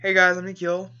Hey guys, I'm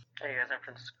Nikhil, Hey guys, I'm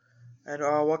Francisco. and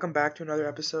welcome back to another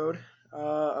episode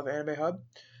of Anime Hub.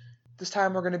 This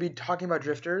time we're going to be talking about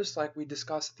Drifters, like we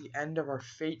discussed at the end of our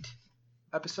Fate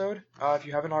episode. If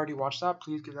you haven't already watched that,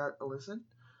 please give that a listen.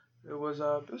 It was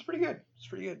pretty good. It's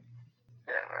pretty good.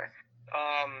 Yeah,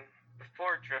 alright.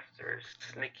 Before Drifters,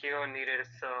 Nikhil needed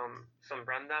some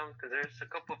rundown because there's a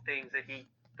couple of things that he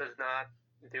does not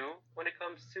do when it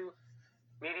comes to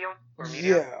medium or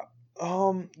media. Yeah.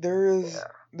 There is Yeah.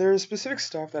 there is specific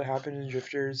stuff that happened in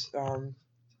Drifters.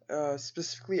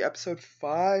 Specifically episode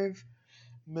 5,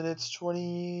 minutes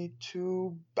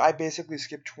 22. I basically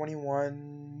skipped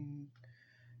 21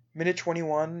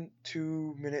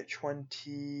 to minute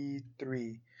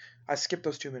 23. I skipped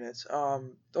those 2 minutes.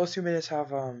 Those 2 minutes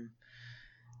have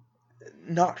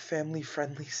not family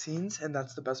friendly scenes, and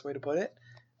that's the best way to put it.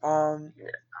 Um,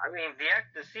 I mean,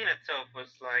 the scene itself was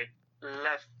like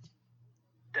less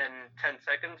than 10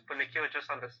 seconds, but Nikhil just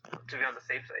to be on the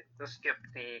safe side, just skip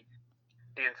the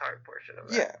entire portion of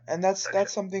that yeah, and that's section.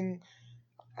 something.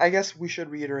 I guess we should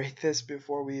reiterate this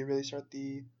before we really start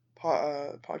the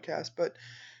podcast, but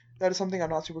that is something I'm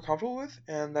not super comfortable with,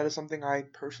 and that is something I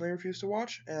personally refuse to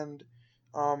watch, and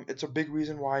it's a big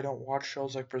reason why I don't watch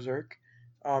shows like Berserk,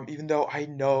 even though I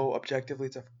know objectively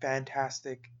it's a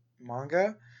fantastic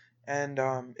manga, and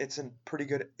it's an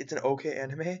okay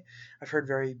anime. I've heard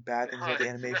very bad things No, about the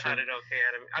it's not animation, an okay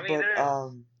anime. I mean, but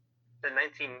there's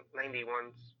the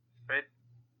 1991s, right?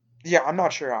 yeah, I'm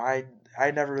not sure. I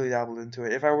never really dabbled into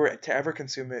it. If I were to ever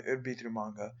consume it, it would be through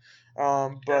manga.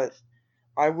 But That's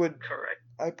I would, correct.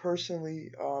 I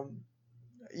personally,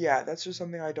 yeah, that's just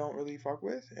something I don't really fuck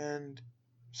with, and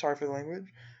sorry for the language,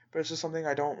 but it's just something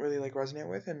I don't really like resonate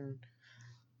with, and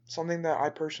something that I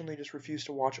personally just refuse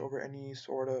to watch over any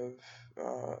sort of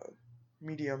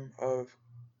medium of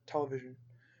television,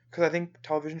 because I think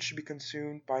television should be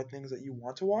consumed by things that you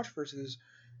want to watch versus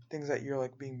things that you're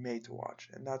like being made to watch,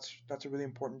 and that's a really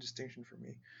important distinction for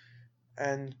me.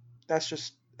 And that's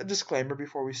just a disclaimer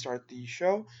before we start the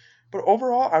show. But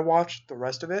overall, I watched the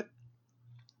rest of it,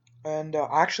 and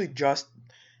I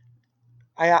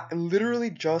literally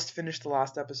just finished the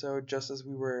last episode just as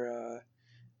we were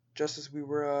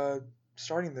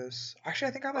starting this. Actually,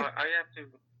 I think I like I have to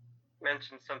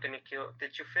mention something, Nikhil.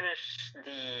 Did you finish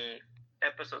the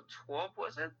episode 12?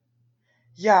 Was it?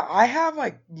 yeah, I have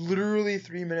like literally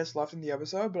 3 minutes left in the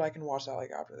episode, but I can watch that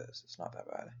like after this. It's not that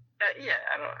bad. Yeah.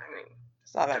 I don't. I mean,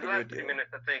 It's not the that big of a last three deal. minutes,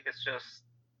 I think, is just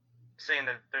saying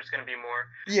that there's gonna be more.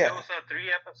 There Yeah. was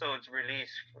 3 episodes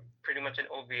released, pretty much in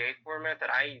OVA format that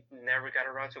I never got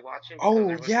around to watching because Oh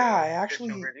there was yeah, no I official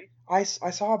actually release. I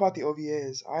saw about the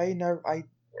OVAs.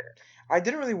 Yeah. I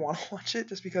didn't really want to watch it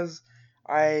just because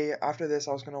I after this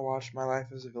I was gonna watch My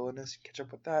Life as a Villainess, catch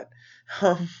up with that.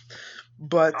 Um,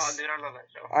 but Oh, dude, I love that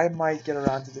show. I might get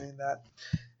around to doing that.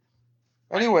 I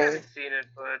still Anyway, haven't seen it,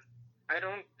 but I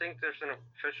don't think there's an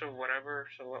official whatever,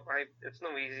 so it's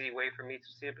no easy way for me to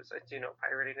see it besides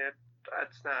pirating it.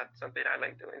 That's not something I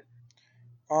like doing.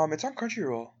 it's on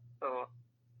Crunchyroll. So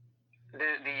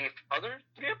the other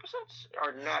 3 episodes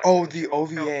are not on Oh, the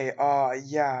Crunchyroll. So OVA.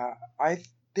 Yeah,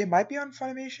 they might be on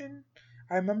Funimation.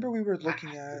 I remember we were I,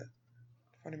 looking at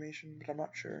Funimation, but I'm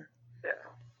not sure.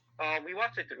 yeah, we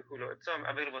watched it through Hulu. It's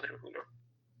available through Hulu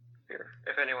here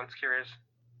if anyone's curious.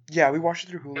 Yeah, we watched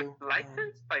it through It's Hulu.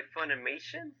 licensed by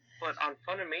Funimation, but on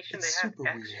Funimation It's they have super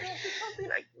weird. extras or something.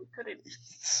 Like we couldn't. It's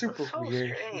super So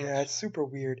weird. strange. Yeah, it's super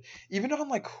weird. Even on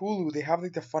like Hulu, they have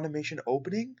like the Funimation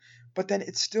opening, but then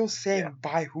it's still saying Yeah,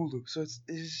 by Hulu, so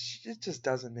it just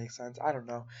doesn't make sense. I don't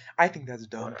know. I think that's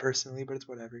dumb whatever. personally, but it's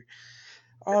whatever.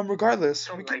 It's Regardless,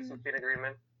 we some can. licensing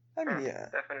agreement. I mean, yeah,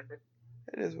 Definitely.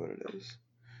 it is what it is.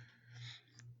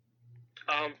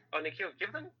 Nikhil,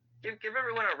 give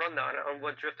everyone a rundown on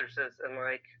what Drifters is and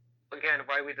like again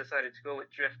why we decided to go with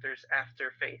Drifters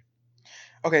after Faith.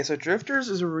 Okay, so Drifters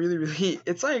is a really.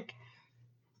 It's like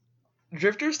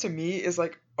Drifters to me is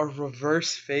like a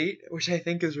reverse Fate, which I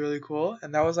think is really cool,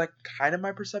 and that was like kind of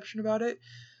my perception about it.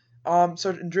 So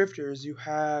in Drifters, you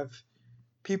have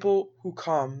people who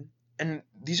come, and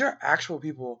these are actual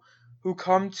people who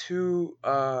come to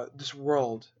this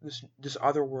world, this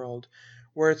other world,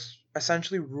 where it's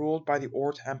essentially ruled by the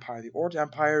Ort Empire. The Ort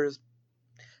Empire is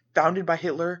founded by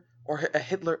Hitler or a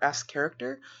Hitler-esque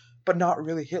character, but not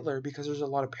really Hitler because there's a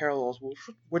lot of parallels,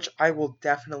 which I will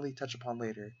definitely touch upon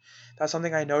later. That's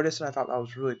something I noticed and I thought that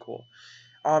was really cool.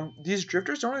 These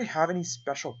drifters don't really have any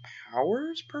special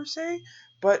powers per se,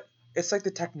 but it's like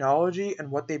the technology and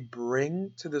what they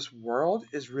bring to this world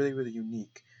is really, really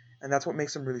unique. and that's what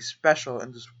makes them really special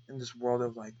in this world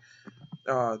of like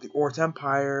the Orc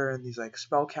Empire and these like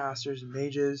spellcasters and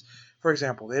mages. For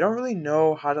example, they don't really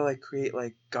know how to like create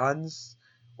like guns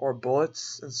or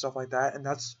bullets and stuff like that, and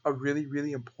that's a really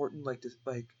really important like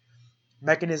like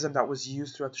mechanism that was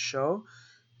used throughout the show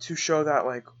to show that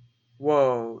like,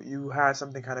 whoa, you have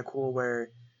something kind of cool where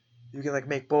you can like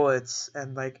make bullets,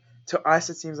 and like to us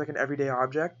it seems like an everyday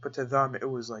object, but to them it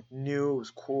was like new, it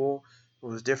was cool, it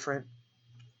was different.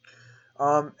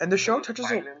 And the It show was touches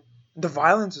violent. the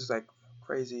violence is like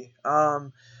crazy.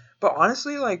 But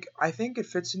honestly, like I think it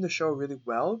fits in the show really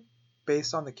well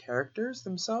based on the characters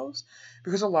themselves,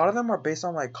 because a lot of them are based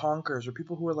on like conquerors or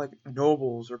people who are like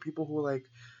nobles or people who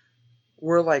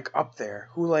were like up there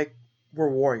who like were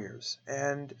warriors,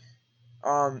 and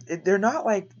they're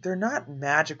not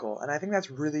magical, and I think that's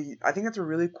a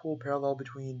really cool parallel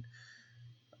between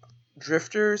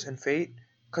Drifters and Fate,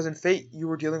 because in Fate you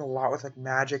were dealing a lot with like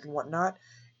magic and whatnot.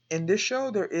 In this show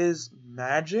there is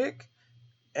magic,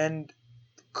 and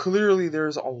clearly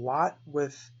there's a lot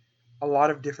with a lot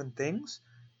of different things,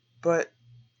 but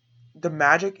the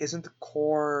magic isn't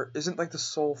like the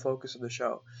sole focus of the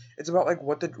show. It's about like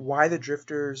why the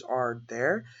drifters are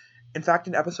there. In fact,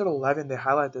 in episode 11 they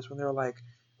highlight this when they're like,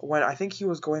 when I think he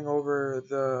was going over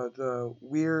the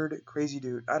weird crazy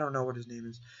dude, I don't know what his name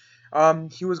is.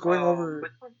 He was going over,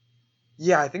 Which one?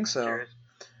 yeah, I think I'm so. curious.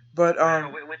 But No,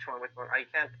 no, which one? Which one? I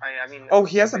can't. I mean, oh,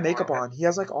 he has don't the get me wrong. makeup on. He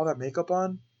has like all that makeup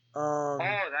on. Oh,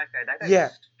 that guy. Yeah.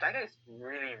 That guy's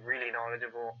really, really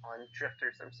knowledgeable on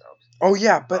drifters themselves. Oh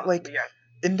yeah, but like Yeah.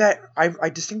 in that I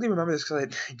distinctly remember this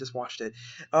because I just watched it.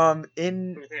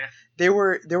 In Yeah. they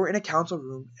were in a council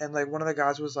room, and like one of the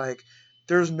guys was like,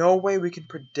 "There's no way we can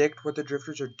predict what the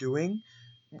drifters are doing."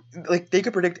 Like they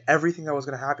could predict everything that was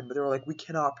going to happen, but they were like, "We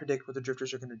cannot predict what the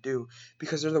drifters are going to do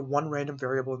because they're the one random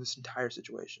variable in this entire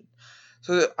situation."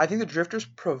 So I think the drifters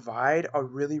provide a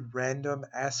really random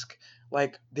esque,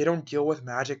 like they don't deal with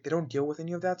magic, they don't deal with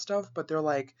any of that stuff, but they're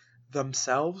like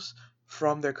themselves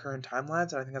from their current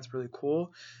timelines, and I think that's really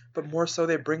cool. But more so,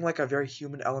 they bring like a very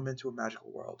human element to a magical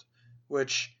world,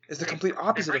 which is the complete They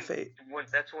opposite of bring. Fate.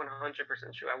 That's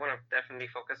 100% true. I want to definitely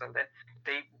focus on that.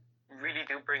 They really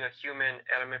do bring a human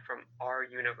element from our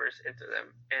universe into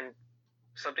them, and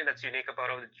something that's unique about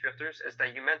all the drifters is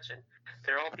that you mentioned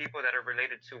they're all people that are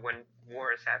related to when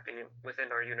war is happening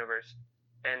within our universe.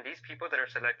 And these people that are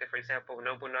selected, for example,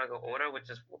 Nobunaga Oda, which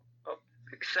is an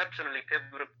exceptionally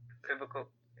pivotal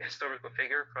historical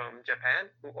figure from Japan,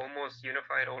 who almost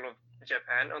unified all of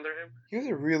Japan under him.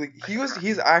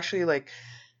 He's actually like,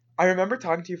 I remember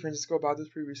talking to you, Francisco, about this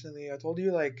pretty recently. I told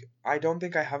you like I don't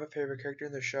think I have a favorite character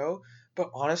in the show,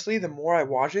 but honestly, the more I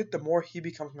watch it, the more he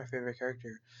becomes my favorite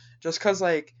character. Just cause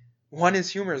like one, his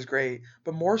humor is great,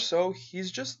 but more so,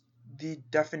 he's just the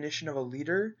definition of a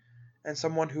leader and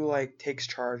someone who like takes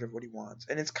charge of what he wants,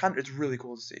 and it's really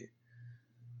cool to see.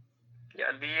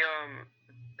 Yeah,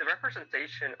 the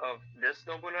representation of this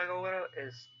Nobunaga Oda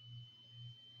is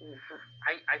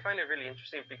I find it really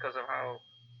interesting because of how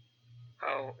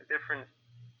different.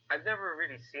 I've never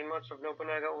really seen much of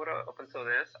Nobunaga Oda up until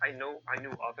this. I knew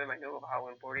of him. I knew of how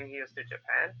important he is to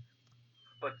Japan.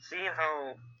 But seeing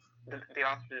how the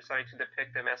author decided to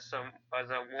depict him as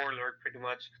a warlord, pretty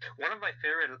much. One of my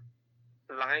favorite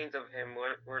lines of him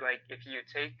were like, if you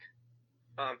take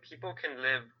people can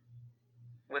live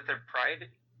with their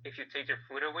pride if you take their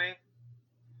food away,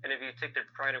 and if you take their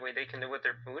pride away, they can live with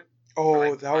their food. Oh,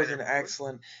 like, that was an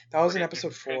excellent. That was in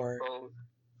episode 4.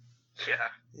 Yeah.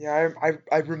 Yeah,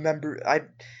 I remember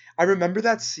I remember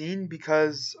that scene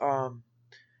because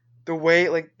the way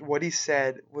like what he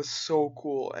said was so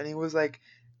cool, and he was like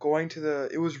going to the,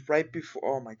 it was right before,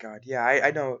 oh my god, yeah,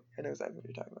 I know exactly what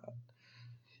you're talking about.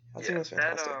 That scene was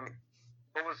fantastic.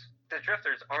 What was the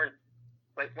drifters aren't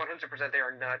like 100%. They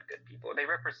are not good people. They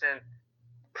represent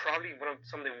probably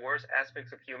some of the worst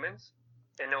aspects of humans,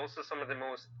 and also some of the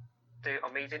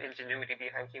amazing ingenuity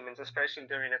behind humans, especially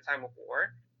during a time of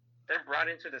war. They're brought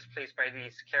into this place by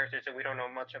these characters that we don't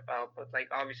know much about, but like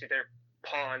obviously they're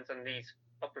pawns on these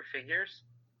upper figures.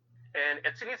 And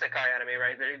it's an isekai anime,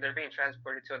 right? They're being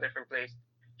transported to a different place.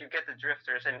 You get the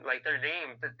drifters, and like their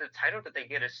name, the title that they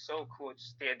get is so cool.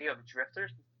 Just the idea of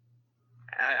drifters.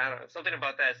 I don't know, something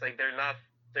about that. It's like they're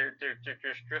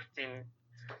just drifting.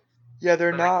 Yeah,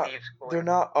 they're not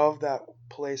of that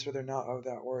place, or they're not of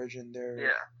that origin.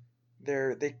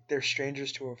 They're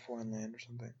strangers to a foreign land or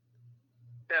something.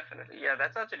 Definitely, yeah.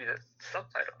 That's actually the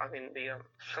subtitle. I mean,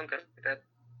 something like that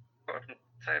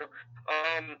title.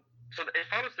 So it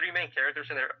follows 3 main characters,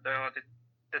 and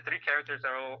the 3 characters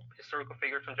are all historical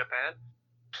figures from Japan.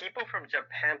 People from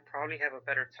Japan probably have a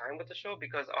better time with the show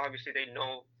because obviously they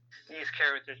know these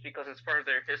characters because it's part of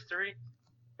their history.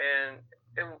 And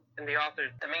in the author,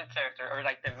 the main character, or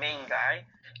like the main guy,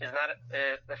 is not.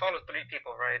 They follow three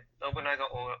people, right? Nobunaga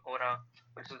Ora,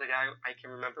 which is the guy I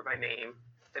can remember by name.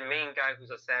 The main guy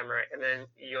who's a samurai, and then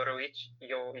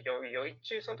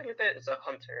Yoichi, something like that, is a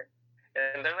hunter.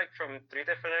 And they're like from three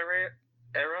different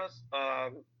eras.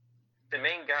 The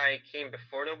main guy came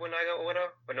before Nobunaga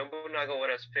Ora, but Nobunaga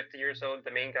Ora is 50 years old.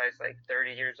 The main guy's like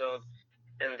 30 years old,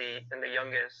 and the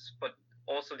youngest, but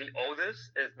also the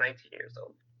oldest, is 19 years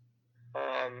old.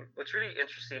 What's really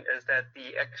interesting is that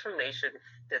the explanation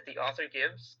that the author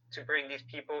gives to bring these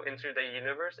people into the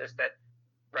universe is that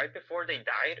right before they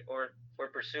died or were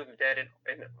presumed dead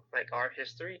in like our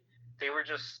history, they were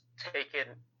just taken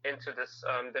into this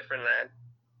different land.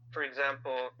 For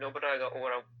example, Nobunaga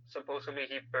Ora, supposedly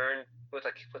he burned with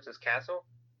his castle,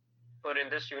 but in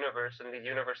this universe, in the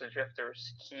universe of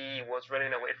Drifters, he was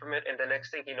running away from it, and the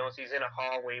next thing he knows, he's in a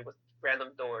hallway with random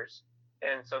doors,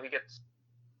 and so he gets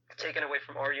taken away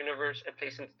from our universe and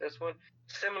placed into this one.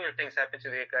 Similar things happen to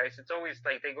the guys. It's always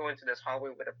like they go into this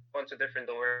hallway with a bunch of different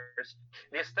doors.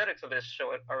 The aesthetics of this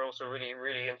show are also really,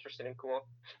 really interesting and cool.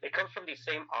 It comes from the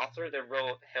same author that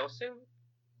wrote Hellsing.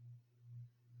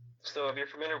 So if you're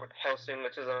familiar with Hellsing,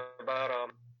 which is about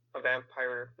a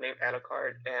vampire named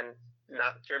Alucard and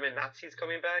not German Nazis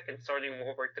coming back and starting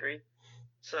World War III.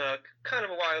 It's kind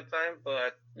of a wild time,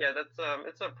 but yeah, that's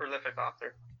it's a prolific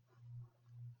author.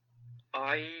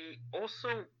 I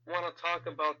also want to talk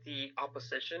about the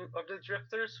opposition of the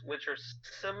Drifters, which are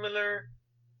similar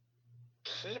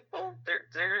people.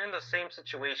 They're in the same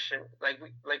situation. Like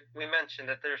we mentioned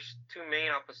that there's two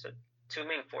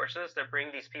main forces that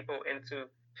bring these people into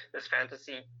this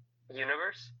fantasy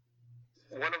universe.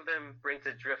 One of them brings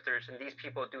the Drifters, and these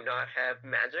people do not have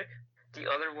magic. The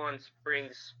other one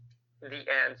brings the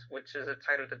Ants, which is a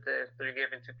title that they're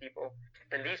given to people,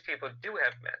 and these people do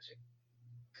have magic.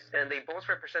 And they both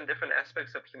represent different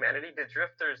aspects of humanity. The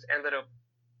Drifters ended up,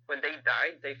 when they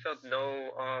died, they felt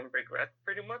no regret,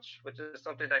 pretty much, which is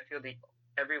something that I feel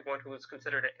everyone who is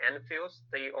considered an N feels.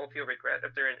 They all feel regret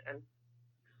if they're an N,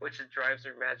 which drives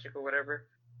their magic or whatever.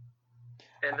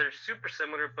 And they're super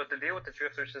similar, but the deal with the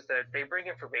Drifters is that they bring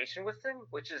information with them,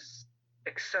 which is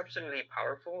exceptionally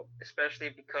powerful, especially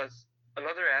because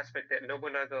another aspect that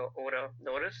Nobunaga Oda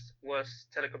noticed was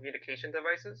telecommunication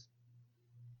devices,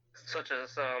 such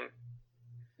as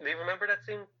do you remember that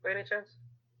scene by any chance?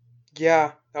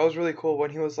 Yeah, that was really cool when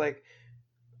he was like,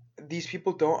 these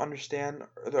people don't understand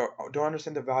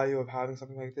the value of having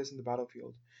something like this in the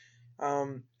battlefield.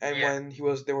 And Yeah. when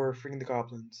they were freeing the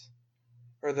goblins,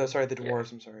 or the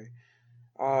dwarves. Yeah. I'm sorry.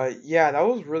 Yeah, that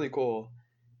was really cool,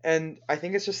 and I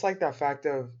think it's just like that fact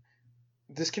of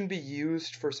this can be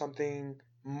used for something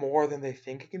more than they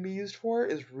think it can be used for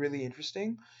is really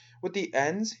interesting. With the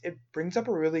ends, it brings up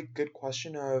a really good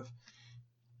question of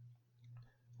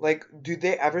like, do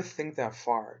they ever think that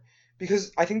far?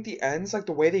 Because I think the ends, like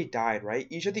the way they died, right?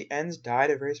 Each of the ends died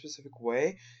a very specific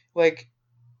way, like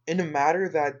in a matter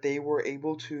that they were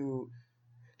able to,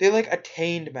 they like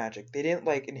attained magic. They didn't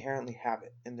like inherently have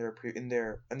it in in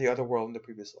the other world in the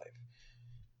previous life.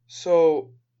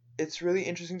 So it's really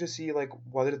interesting to see like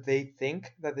whether they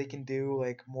think that they can do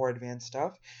like more advanced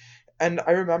stuff. And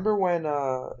I remember when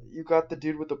you got the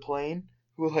dude with the plane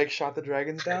who like shot the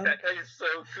dragons down. That guy is so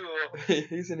cool.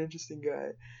 He's an interesting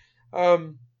guy.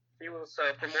 Um, He was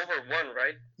from Over 1,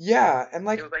 right? yeah, and He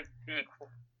like was like the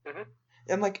equal.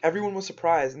 and like everyone was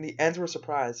surprised, and the ends were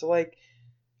surprised. So like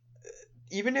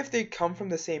even if they come from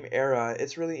the same era,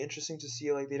 it's really interesting to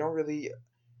see like they don't really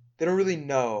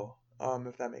know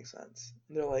if that makes sense.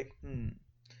 And they're like,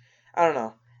 I don't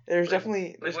know. There's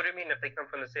definitely Like, what do you mean if they come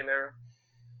from the same era?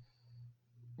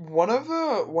 one of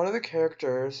the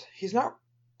characters. He's not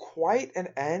quite an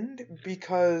end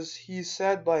because he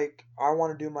said like I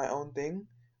want to do my own thing,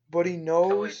 but he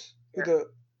knows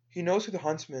he knows who the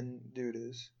huntsman dude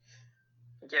is.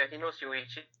 Yeah, he knows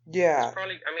Yoichi. Yeah. It's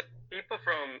probably, I mean, people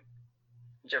from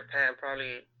Japan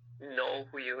probably know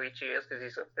who Yoichi is because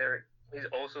he's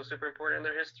also super important in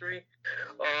their history.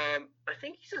 I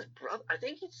think he's his brother. I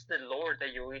think he's the lord that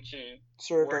Yoichi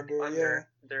served worked under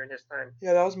during his time.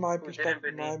 Yeah, that was my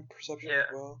perspective, my perception as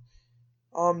well.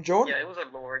 Joan. Yeah, it was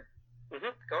a lord.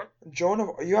 Go on. Joan of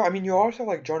I mean, you also have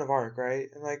like Joan of Arc, right?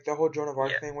 And like the whole Joan of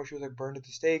Arc thing where she was like burned at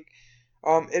the stake.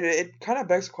 It kind of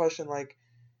begs the question, like,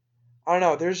 I don't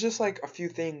know. There's just like a few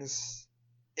things.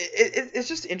 It's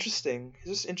just interesting. It's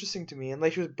just interesting to me. And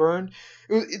like she was burned.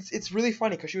 It's really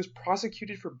funny because she was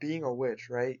prosecuted for being a witch,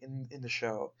 right? In the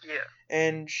show. Yeah.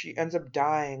 And she ends up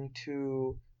dying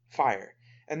to fire,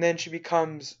 and then she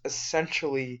becomes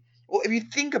essentially well, if you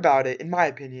think about it, in my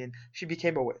opinion, she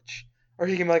became a witch, or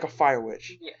she became like a fire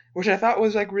witch, Yeah. which I thought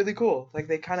was like really cool. Like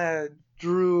they kind of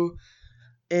drew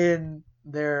in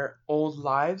their old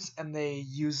lives, and they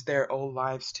used their old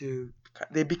lives to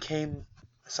they became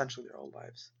essentially their old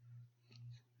lives.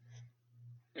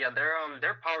 Yeah,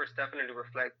 their powers definitely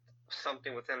reflect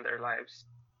something within their lives.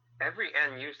 Every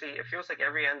N usually it feels like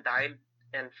every N died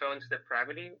and fell into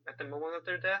depravity at the moment of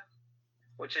their death,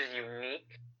 which is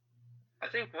unique. I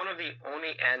think one of the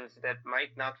only ends that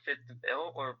might not fit the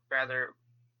bill, or rather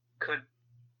could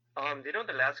do you know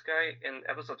the last guy in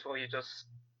episode 12 you just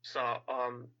saw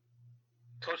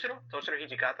Toshiro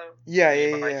Hijikata, Yeah, the yeah,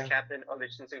 yeah, vice yeah. captain of the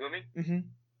Shinsengumi. Mhm.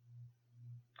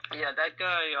 Yeah, that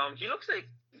guy he looks like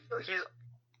he's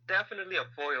definitely a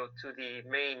foil to the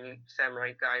main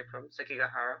samurai guy from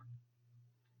Sekigahara.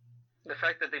 The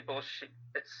fact that they both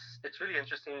it's really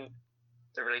interesting,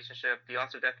 the relationship. The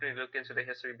author definitely looked into the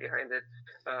history behind it.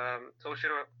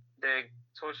 Toshiro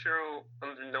Toshiro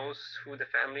knows who the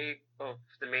family of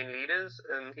the main lead is,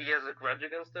 and he has a grudge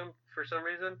against them for some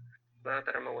reason, not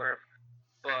that I'm aware of.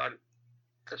 But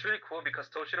it's really cool because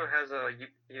Toshiro has a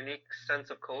unique sense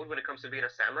of code when it comes to being a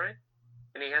samurai,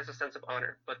 and he has a sense of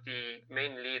honor. But the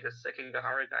main lead, the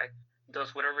Sekigahara guy,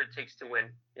 does whatever it takes to win.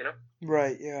 You know,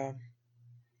 Right, yeah.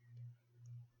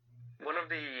 one of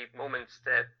the moments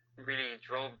that really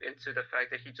drove into the fact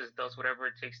that he just does whatever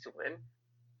it takes to win,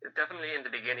 definitely in the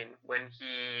beginning when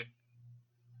he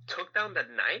took down that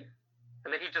knife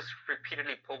and then he just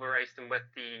repeatedly pulverized him with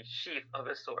the sheath of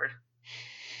his sword.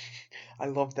 I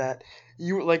love that.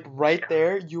 You like right Yeah.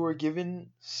 there, you were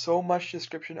given so much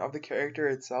description of the character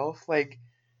itself. Like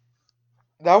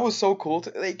that was so cool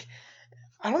to like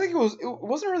I don't think it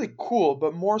wasn't really cool,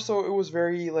 but more so it was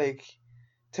very like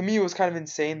to me it was kind of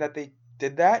insane that they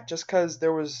did that just cuz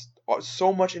there was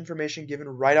so much information given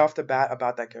right off the bat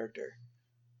about that character.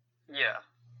 Yeah.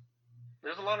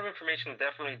 There's a lot of information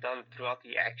definitely done throughout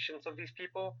the actions of these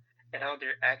people and how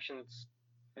their actions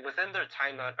within their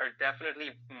timeline are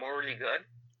definitely morally good,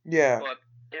 Yeah. but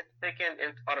if taken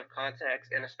out of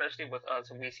context, and especially with us,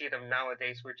 when we see them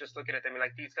nowadays, we're just looking at them and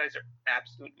like these guys are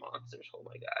absolute monsters. Oh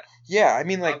my god! Yeah, I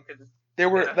mean How like could there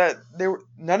yeah that they were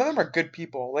none of them are good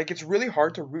people. Like it's really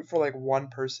hard to root for like one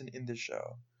person in this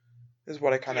show. Is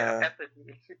what I kind yeah of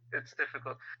ethically it's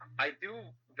difficult. I do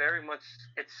very much.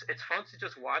 It's fun to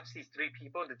just watch these three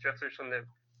people, the drifters from the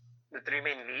three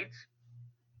main leads,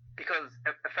 because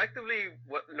effectively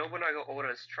what Nobunaga Oda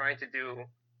is trying to do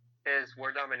is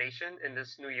world domination in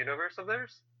this new universe of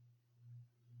theirs,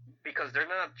 because they're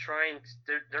not trying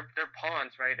to, they're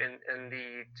pawns, right, in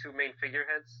the two main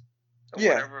figureheads or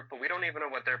yeah. whatever, but we don't even know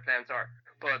what their plans are.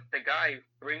 But the guy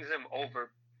brings them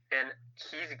over and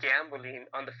he's gambling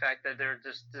on the fact that they're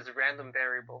just this random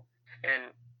variable, and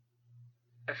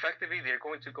effectively they're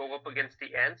going to go up against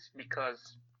the ants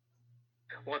because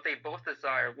what they both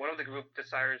desire, one of the group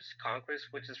desires conquest,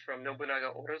 which is from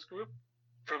Nobunaga Oda's group,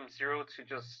 from zero to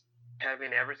just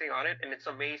having everything on it, and it's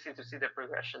amazing to see the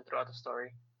progression throughout the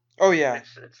story. Oh yeah.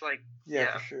 It's like Yeah,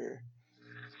 for yeah, sure.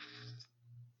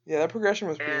 Yeah, that progression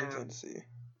was pretty and intense to see.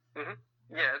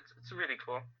 yeah, it's really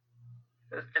cool.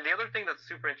 And the other thing that's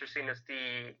super interesting is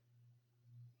the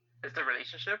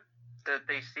relationship that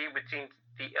they see between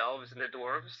the elves and the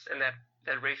dwarves, and that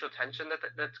racial tension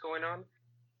that's going on,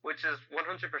 which is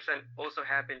 100% also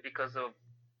happened because of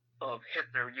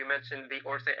Hitler. You mentioned the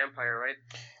Orthe Empire, right?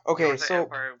 The Okay, Orthe so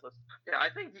Empire was yeah. I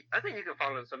think you can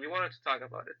follow this up. You wanted to talk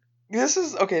about it.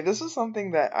 this is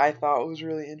something that I thought was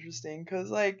really interesting cuz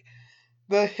like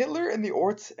the Hitler in the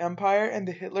Orts Empire and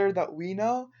the Hitler that we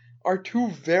know are two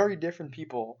very different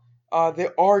people. They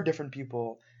are different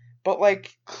people. But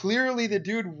like clearly the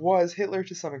dude was Hitler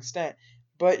to some extent,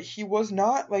 but he was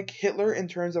not like Hitler in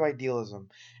terms of idealism.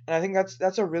 And I think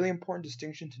that's a really important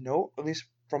distinction to note, at least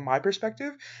from my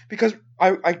perspective, because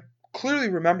I clearly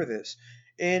remember this.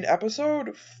 In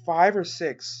episode 5 or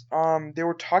 6, they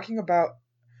were talking about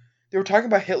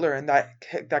Hitler and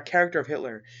that character of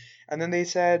Hitler. And then they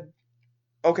said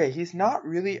okay, he's not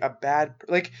really a bad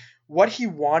like what he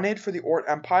wanted for the Ort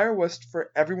Empire was for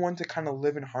everyone to kind of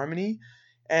live in harmony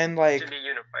and To like be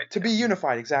unified, to yeah. be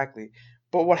unified exactly.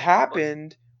 But what But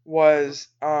happened was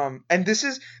and this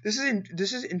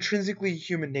is intrinsically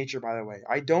human nature by the way.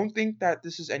 I don't think that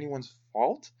this is anyone's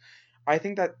fault. I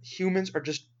think that humans are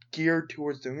just geared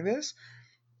towards doing this.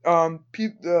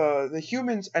 The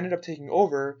humans ended up taking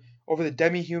over the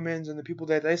demi-humans and the people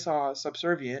that they saw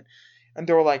subservient and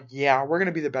they were like, "Yeah, we're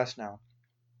gonna be the best now.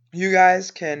 You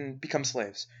guys can become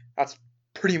slaves." That's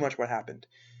pretty much what happened.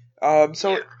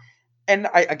 So, yeah, and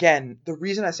I again, the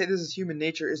reason I say this is human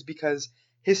nature is because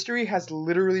history has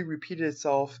literally repeated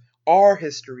itself our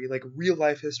history, like real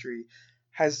life history,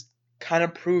 has kind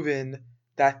of proven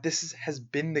that has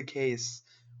been the case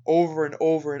over and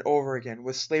over and over again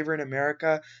with slavery in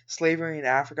America, slavery in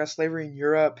Africa, slavery in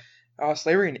Europe,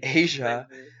 slavery in Asia.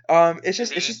 Slavery It's in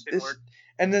just the it's just ancient it's world.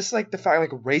 and this like the fact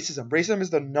like racism is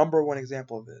the number one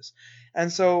example of this,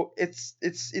 and so it's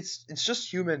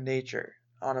just human nature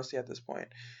honestly at this point,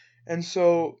 and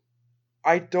so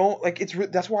I don't like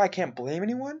that's why I can't blame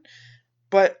anyone,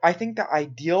 but I think the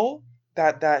ideal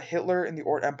that Hitler and the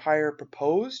Old Empire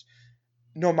proposed,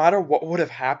 no matter what would have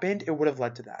happened, it would have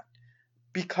led to that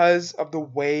because of the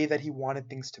way that he wanted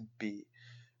things to be.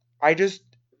 I just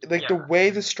like the Yeah, way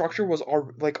the structure was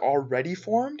already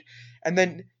formed, and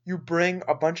then you bring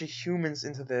a bunch of humans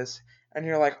into this, and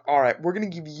you're like, all right, we're gonna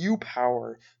give you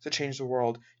power to change the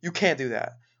world. You can't do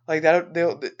that. Like that,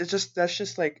 it's just that's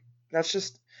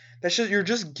just you're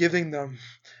just giving them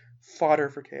fodder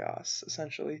for chaos,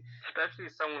 essentially. especially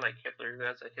someone like Hitler who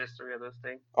has a history of this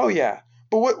thing. Oh yeah,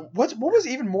 but what was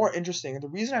even more interesting, and the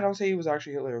reason I don't say he was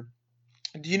actually Hitler,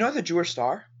 do you know the Jewish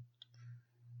Star?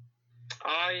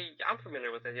 I'm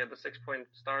familiar with it. Yeah, the 6 point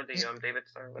star, the David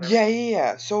star, whatever.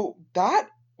 Yeah. So that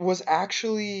was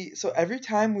actually so every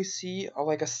time we see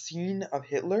like a scene of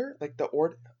Hitler, like the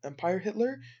Old Empire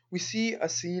Hitler, we see a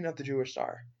scene of the Jewish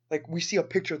Star. Like we see a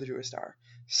picture of the Jewish Star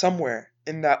somewhere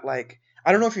in that like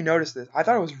I don't know if you noticed this. I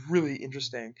thought it was really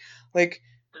interesting. Like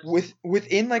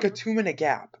within like a 2 minute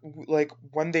gap, like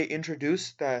when they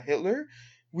introduce the Hitler,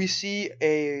 we see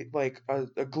a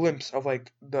glimpse of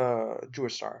like the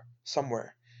Jewish Star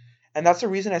somewhere. And that's the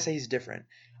reason I say he's different.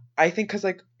 I think because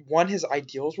like one, his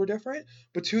ideals were different,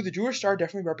 but two, the Jewish Star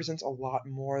definitely represents a lot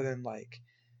more than like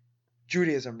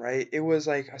Judaism, right? It was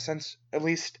like a sense, at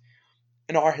least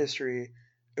in our history,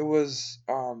 it was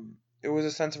it was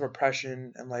a sense of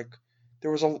oppression and like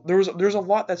there's a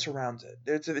lot that surrounds it.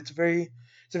 It's a very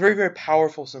very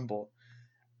powerful symbol,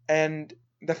 and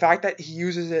the fact that he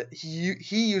uses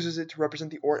it to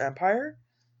represent the Old Empire,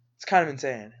 it's kind of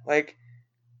insane. Like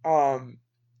um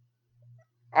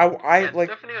I Yeah, it's like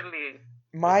definitely.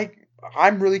 my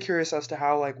I'm really curious as to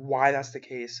how like why that's the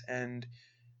case and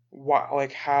why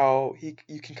like how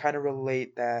you can kind of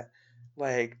relate that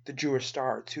like the Jewish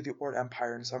Star to the Old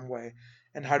Empire in some way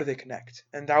and how do they connect?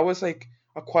 And that was like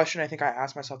a question I think I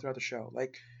asked myself throughout the show.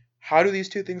 Like how do these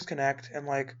two things connect and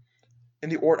like in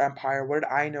the Old Empire what did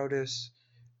I notice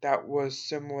that was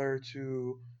similar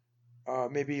to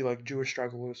maybe like Jewish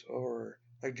struggles or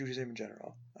like Judaism in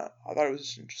general? I thought it was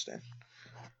just interesting.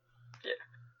 Yeah,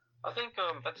 I think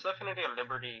that's definitely a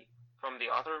liberty from the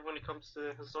author when it comes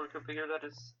to historical figure that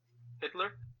is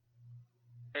Hitler,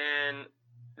 and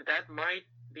that might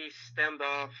be stemmed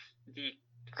off the.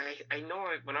 I know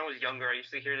when I was younger, I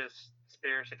used to hear this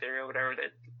conspiracy theory or whatever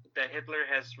that Hitler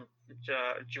has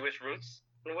Jewish roots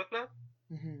and whatnot.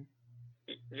 Hmm.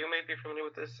 You may be familiar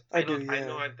with this. I do, I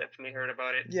know yeah. I've definitely heard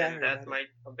about it, Yeah, I and heard that about it. might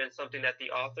have been something that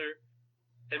the author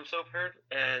himself heard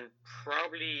and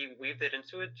probably weaved it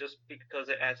into it just because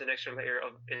it adds an extra layer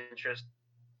of interest.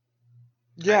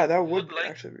 I Yeah, that would would like,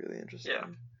 actually be really yeah,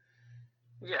 interesting.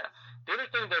 yeah. The other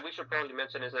thing that we should probably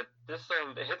mention is that this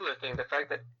the Hitler thing, the fact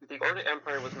that the Order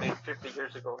Empire was made 50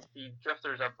 years ago, the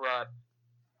drifters are brought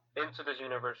into this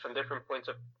universe from different points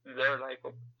of their life,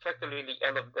 effectively the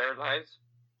end of their lives,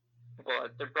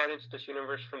 but they're brought into this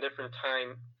universe from different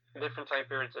time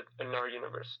periods in our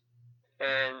universe.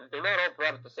 And they're not all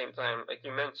brought at the same time. Like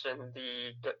you mentioned,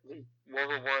 the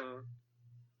World War I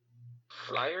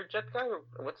flyer jet guy, or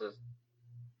what's his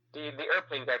the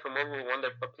airplane guy from World War I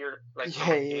that appeared like from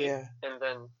Yeah, a yeah, cave, yeah. and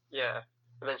then yeah,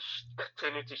 and then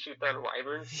continued to shoot down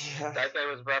wyverns. Yeah. That guy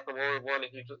was brought from World War I,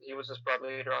 and he was just brought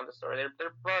later on the story.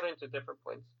 They're brought into different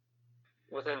points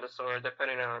within the story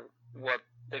depending on what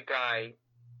the guy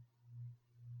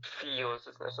feels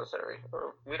is necessary,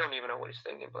 or we don't even know what he's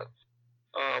thinking. But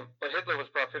Hitler was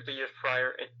brought 50 years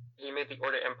prior, and he made the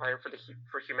Order Empire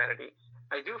for humanity.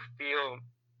 I do feel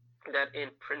that in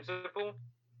principle,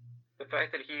 the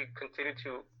fact that he continued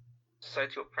to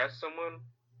decide to oppress someone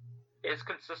is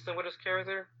consistent with his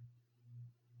character,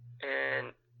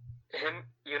 and him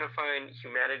unifying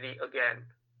humanity again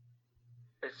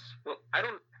is well.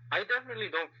 I definitely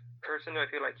don't personally. I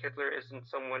feel like Hitler isn't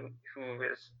someone who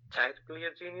is tactically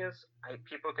a genius.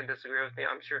 People can disagree with me.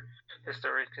 I'm sure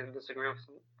historians can disagree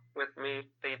with me.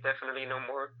 They definitely know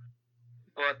more.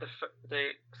 But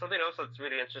something else that's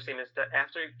really interesting is that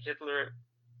after Hitler,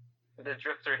 the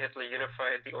Drifter Hitler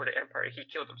unified the Order Empire, he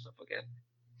killed himself again.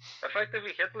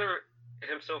 Effectively, Hitler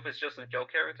himself is just a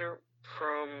joke character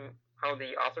from how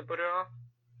the author put it off.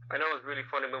 I know it was really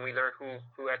funny when we learned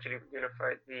who actually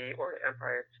unified the Order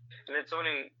Empire, and it's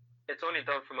only it's only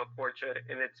done from a portrait,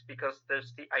 and it's because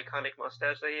there's the iconic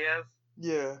mustache that he has.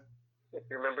 Yeah, If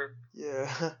you remember.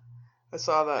 yeah. I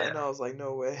saw that Yeah. and I was like,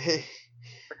 no way.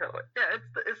 Yeah,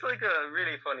 it's like a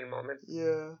really funny moment.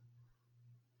 Yeah.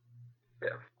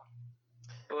 Yeah.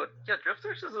 But yeah,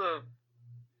 Drifters is a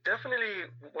definitely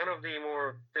one of the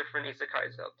more different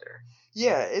isekais out there.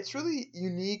 Yeah, it's really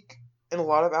unique in a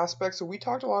lot of aspects. So we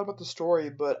talked a lot about the story,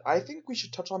 but I think we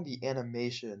should touch on the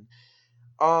animation.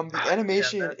 The Yeah,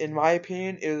 animation, that. in my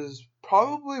opinion, is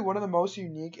probably one of the most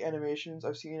unique animations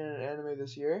I've seen in an anime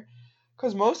this year.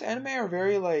 Because most anime are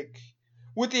very like,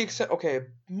 with the except, okay,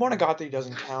 Monogatari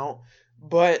doesn't count,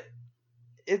 but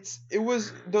it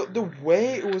was the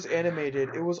way it was animated.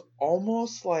 It was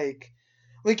almost like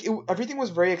everything was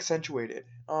very accentuated.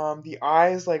 The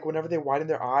eyes, like whenever they widened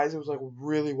their eyes, it was like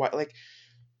really wide. Like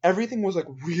everything was like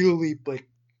really like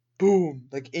boom,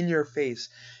 like in your face,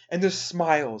 and the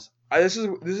smiles. This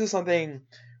is something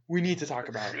we need to talk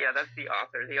about. Yeah, that's the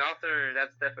author. The author,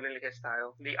 that's definitely his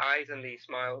style. The eyes and the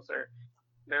smiles are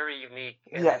very unique,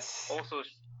 and Yes.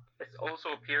 it also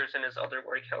appears in his other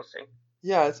work, Helsing.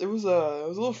 Yeah, it was a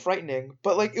little frightening,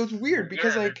 but like it was weird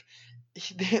because Yeah, like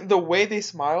the way they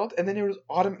smiled, and then it was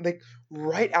like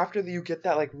right after you get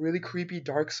that like really creepy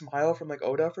dark smile from like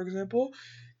Oda, for example,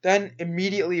 then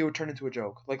immediately it would turn into a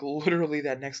joke. Like literally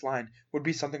that next line would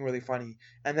be something really funny,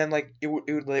 and then like it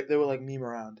would like they would like meme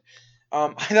around. I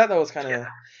thought that was kind yeah, of,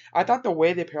 I thought the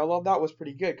way they paralleled that was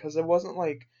pretty good because it wasn't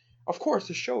like, of course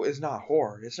the show is not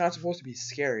horror. It's not supposed to be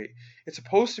scary. It's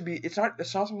supposed to be. It's not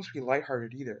supposed to be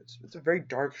lighthearted either. It's a very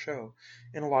dark show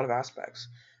in a lot of aspects.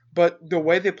 But the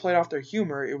way they played off their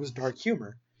humor, it was dark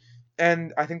humor,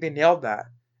 and I think they nailed that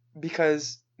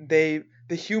because the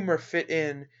humor fit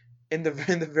in the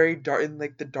in the very dark in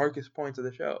like the darkest points of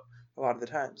the show a lot of the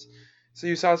times. So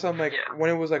you saw some like yeah,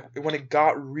 when it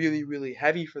got really really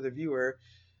heavy for the viewer,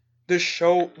 the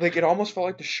show like it almost felt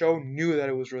like the show knew that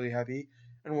it was really heavy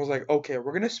and was like, okay,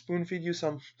 we're gonna spoon feed you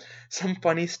some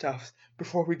funny stuff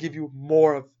before we give you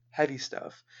more of heavy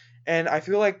stuff. And I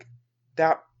feel like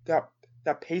that that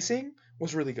that pacing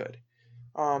was really good.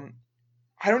 Um,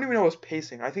 I don't even know it was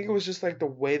pacing. I think it was just like the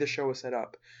way the show was set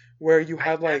up, where you I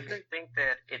had like definitely think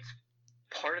that it's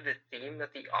part of the theme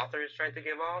that the author is trying to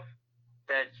give off.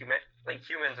 That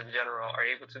humans in general, are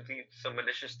able to do some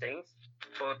malicious things,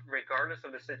 but regardless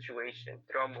of the situation,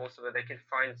 throughout most of it, they can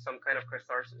find some kind of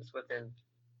catharsis within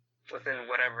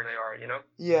whatever they are, you know.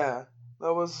 yeah,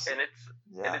 that was And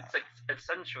yeah it's like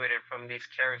accentuated from these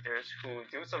characters who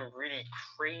do some really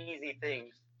crazy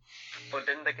things, but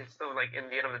then they can still like in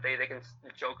the end of the day they can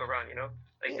joke around, you know.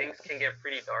 Like yeah. things can get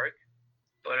pretty dark,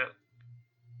 but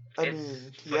I it's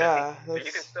mean but at the yeah, but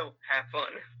you can that's still have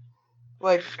fun, which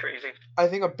like is crazy. I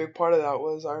think a big part of that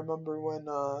was I remember when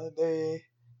they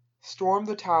stormed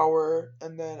the tower,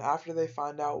 and then after they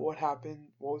find out what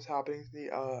was happening to the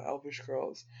elvish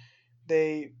girls,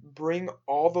 they bring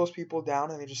all those people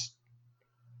down and they just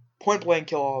point blank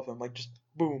kill all of them, like just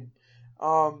boom.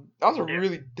 Yeah,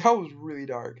 That was really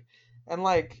dark, and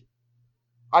like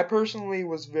I personally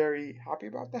was very happy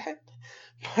about that.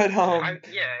 But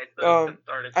yeah, it's the um,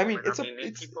 darkest I mean moment. I mean,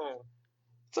 these it's people,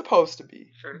 supposed to be,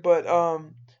 sure. but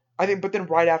I think but then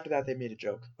right after that they made a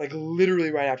joke, like literally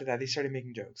right after that they started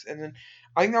making jokes, and then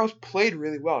I think that was played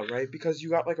really well, right? Because you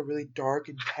got like a really dark,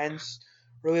 intense,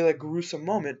 really like gruesome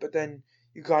moment, but then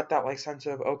you got that like sense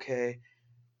of okay,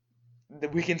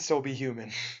 that we can still be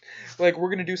human. Like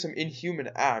we're gonna do some inhuman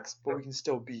acts, but we can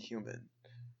still be human.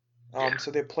 Yeah,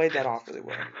 So they played that off really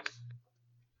well.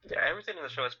 yeah, everything in the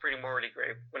show is pretty morally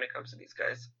gray when it comes to these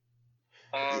guys.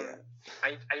 Yeah.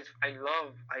 I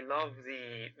love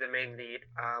the main lead.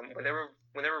 When they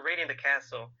were raiding the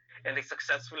castle and they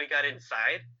successfully got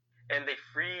inside and they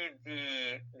freed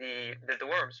the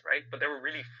dwarves, right? But they were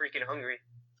really freaking hungry.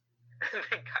 And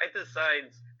the guy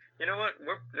decides, you know what?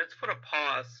 Let's put a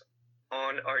pause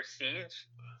on our siege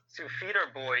to feed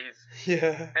our boys,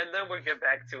 Yeah. and then we'll get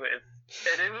back to it.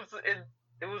 And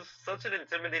it was such an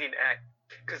intimidating act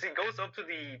because he goes up to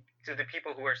the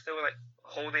people who are still like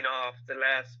holding off the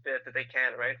last bit that they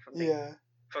can, right, Yeah.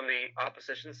 from the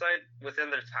opposition side within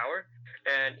their tower,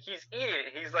 and he's eating.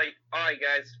 He's like, all right,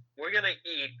 guys, we're gonna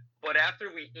eat, but after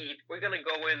we eat, we're gonna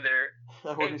go in there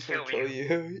Or and he's gonna kill kill you.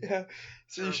 you. Yeah.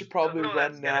 So you So should just probably know run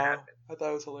that's gonna now. happen. I thought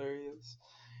it was hilarious.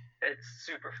 It's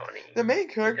super funny. The main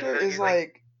And character then is he's like,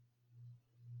 like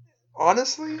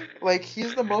honestly, like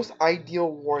he's the most ideal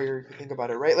warrior if you think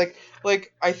about it, right? Like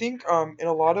I think in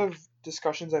a lot of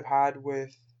discussions I've had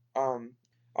with um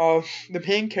the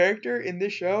main character in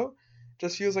this show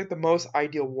just feels like the most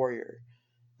ideal warrior.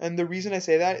 And the reason I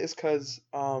say that is cuz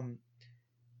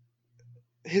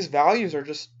his values are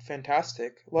just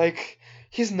fantastic. Like,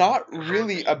 he's not For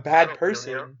really the a bad battlefield,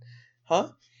 you know? person. Huh?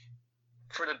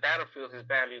 For the battlefield, his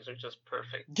values are just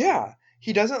perfect. Yeah.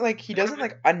 He One of doesn't his.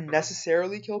 like Mhm.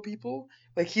 unnecessarily kill people.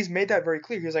 Like, he's made that very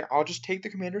clear. He's like, I'll just take the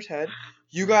commander's head.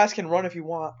 You guys can run if you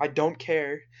want. I don't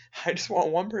care. I just want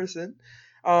one person.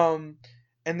 Um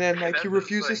and then like he That's his,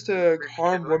 refuses like, to repeated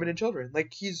harm line. women and children.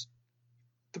 Like, he's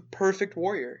the perfect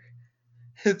warrior.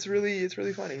 It's really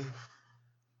funny.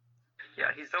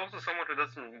 Yeah, he's also someone who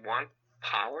doesn't want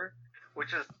power,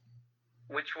 which is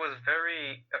which was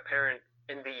very apparent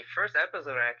in the first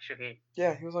episode. Actually,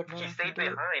 Yeah, he was like, he no, you stayed do it.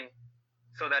 behind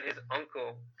so that his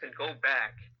uncle could go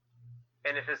back,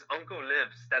 and if his uncle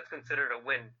lives, that's considered a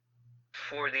win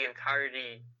for the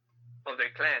entirety of their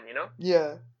clan. You know,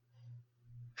 Yeah.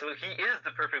 so he is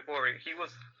the perfect warrior. He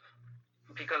was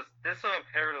because this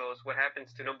parallels what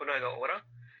happens to Nobunaga Ora.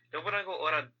 Nobunaga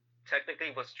Ora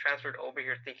technically was transferred over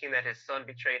here thinking that his son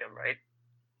betrayed him, right?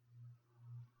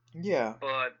 Yeah.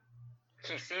 But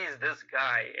he sees this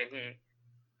guy and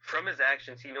from his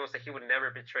actions, he knows that he would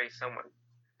never betray someone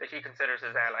that he considers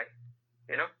his ally.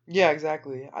 You know? Yeah,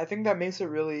 exactly. I think that makes it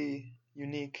really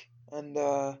unique. And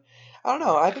I don't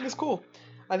know, I think it's cool.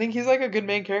 I think he's like a good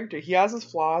main character. He has his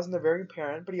flaws and they're very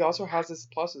apparent, but he also has his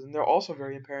pluses and they're also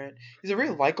very apparent. He's a very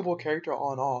likable character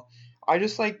all in all. I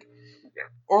just like Yeah.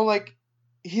 or like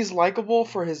he's likable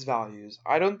for his values.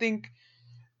 I don't think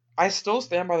I still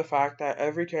stand by the fact that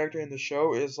every character in the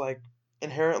show is like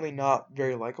inherently not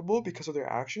very likable because of their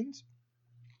actions.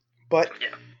 But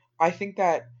Yeah. I think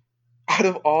that out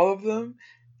of all of them,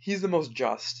 he's the most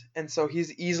just, and so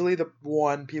he's easily the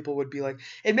one people would be like.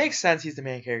 It makes sense. He's the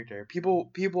main character. He's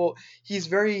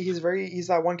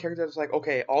that one character that's like,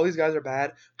 okay, all these guys are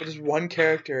bad, but there's one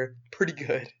character pretty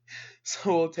good,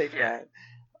 so we'll take Yeah.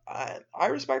 that. I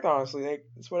respect that, honestly. Like,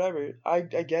 it's whatever. I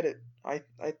get it. I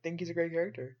think he's a great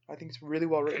character. I think it's really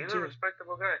well written He's a too.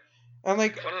 respectable guy. And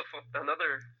like, One of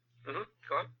another. Go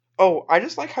on. oh, I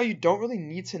just like how you don't really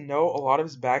need to know a lot of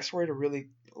his backstory to really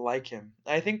like him.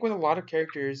 I think with a lot of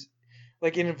characters,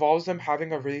 like it involves them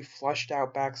having a really fleshed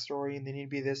out backstory and they need to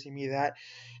be this and be that.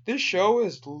 This show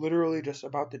is literally just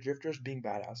about the drifters being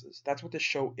badasses. That's what this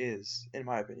show is, in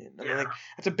my opinion. I mean, Yeah. like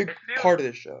that's a big It feels part of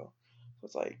this show. So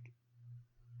it's like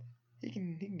he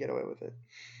can get away with it.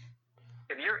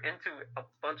 if you're into a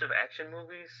bunch of action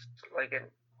movies, like in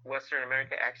Western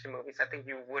American action movies, I think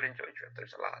you would enjoy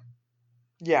Drifters a lot.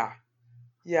 Yeah,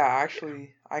 yeah. Yeah.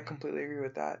 Actually, I completely agree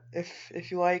with that.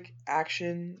 If you like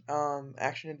action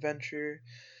adventure.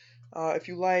 If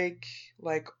you like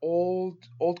old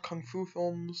kung fu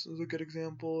films is a good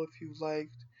example. If you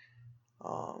liked,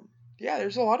 yeah,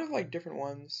 there's a lot of like different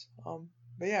ones.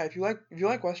 But yeah, if you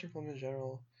like Western films in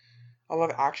general, I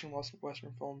love action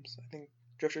Western films. I think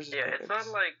Drifters is Yeah, perfect. it's not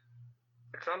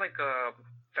like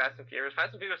Fast and Furious.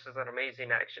 Fast and Furious is an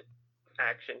amazing action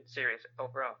series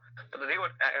overall. But the thing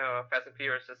with Fast and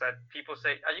Furious is that people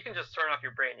say you can just turn off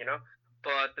your brain, you know.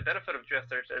 But the benefit of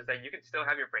Drifters is that you can still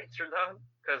have your brain turned on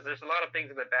because there's a lot of things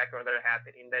in the background that are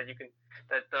happening that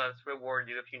does reward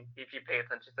you if you pay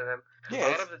attention to them. Yeah,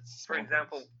 A lot it's of the, for small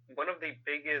example, things. one of the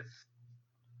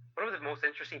most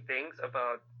interesting things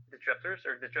about the Drifters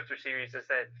or the Drifter series is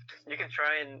that you can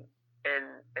try and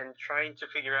trying to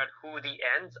figure out who the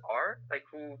ends are, like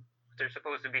who they're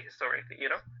supposed to be historically, you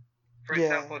know. For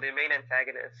Yeah, example, the main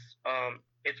antagonist,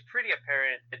 it's pretty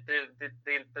apparent.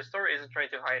 The story isn't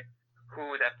trying to hide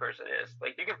who that person is.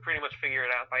 Like you can pretty much figure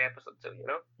it out by episode 2. You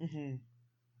know, hmm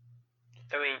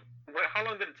I mean, how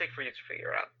long did it take for you to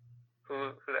figure out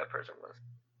who that person was?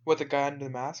 What, the guy under the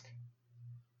mask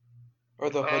or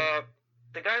the hood? Uh,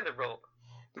 the guy in the robe,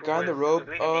 The guy in the robe. who's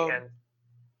leading the end.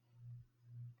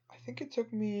 I think it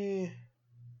took me.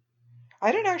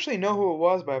 I didn't actually know who it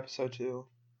was by episode 2.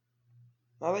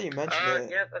 Now that you mention it.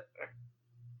 Yeah, that's fair.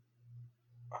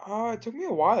 It took me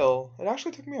a while. It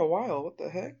actually took me a while. What the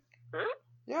heck? Hmm?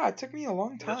 Yeah, it took me a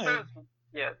long The show, time.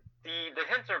 yeah, the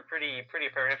hints are pretty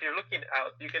apparent. If you're looking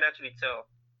out, you can actually tell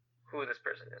who this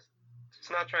person is. It's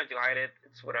not trying to hide it.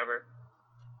 It's whatever.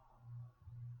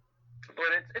 But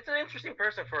it's an interesting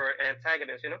person for an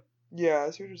antagonist, you know? Yeah,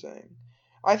 I see what you're saying.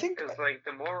 I think. Because like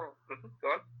the moral, go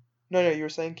on. No, no, you were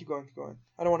saying keep going, keep going.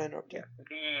 I don't want to interrupt you.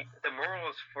 Yeah, the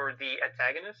morals for the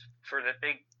antagonist for the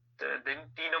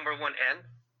number one end.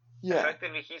 Yeah,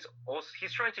 Effectively,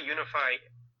 he's trying to unify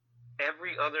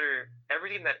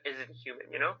everything that isn't human,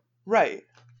 you know? right.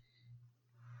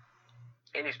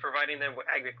 And he's providing them with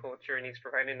agriculture, and he's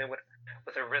providing them with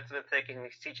arithmetic, and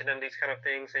he's teaching them these kind of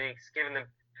things, and he's giving them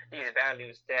these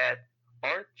values that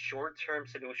aren't short-term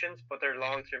solutions, but they're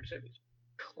long-term solutions.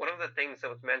 One of the things that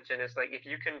was mentioned is like, if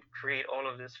you can create all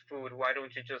of this food, why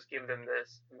don't you just give them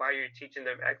this? Why are you teaching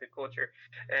them agriculture?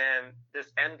 And this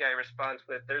end guy responds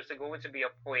with, "There's going to be a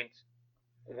point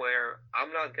where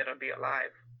I'm not gonna be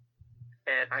alive,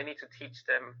 and I need to teach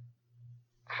them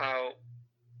how."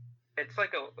 It's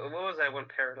like what was that one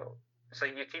parallel? It's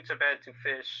like you teach a man to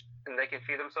fish, and they can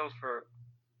feed themselves for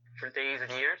days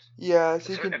and years. Yeah,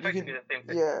 so It's effectively the same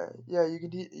thing. yeah,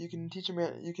 you can teach a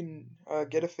man, you can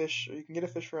get a fish, or you can get a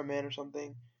fish for a man or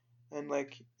something, and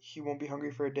like he won't be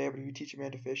hungry for a day, but if you teach a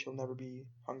man to fish, he'll never be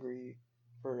hungry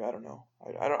for, I don't know,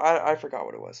 I forgot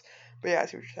what it was, but yeah, I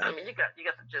see what you're I saying. mean, you got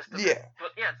the gist of it. Yeah,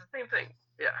 But yeah, it's the same thing.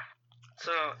 Yeah.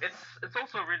 So it's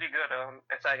also a really good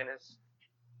antagonist,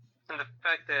 and the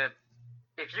fact that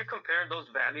if you compare those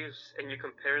values and you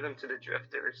compare them to the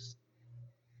drifters,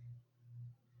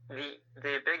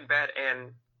 the big bad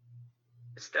N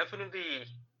is definitely,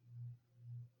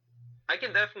 I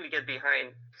can definitely get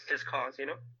behind his cause. You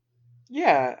know.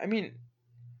 yeah, I mean,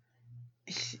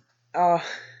 he, uh,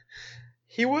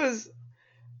 he was,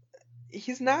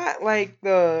 he's not like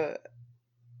the,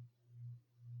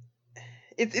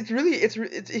 it's really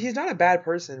he's not a bad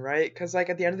person, right? Because like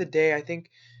at the end of the day, I think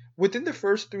within the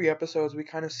first 3 episodes, we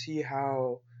kind of see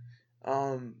how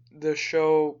the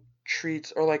show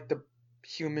treats, or like the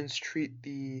humans treat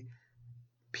the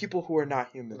people who are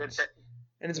not The humans,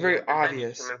 and it's yeah, very the demi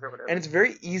obvious, humans or and whatever. it's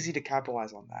very easy to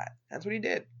capitalize on that. That's what he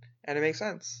did, and it makes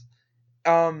sense.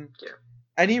 Um, Yeah.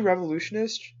 any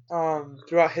revolutionist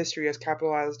throughout history has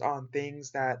capitalized on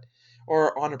things that,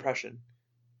 or on oppression.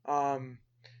 Um,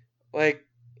 like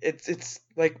it's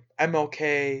like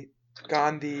MLK,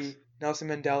 Gandhi, Nelson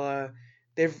Mandela.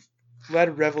 They've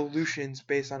led revolutions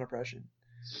based on oppression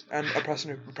and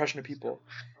oppression of people.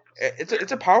 Yeah.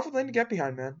 It's a powerful thing to get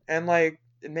behind, man, and like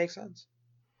it makes sense.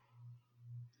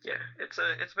 Yeah.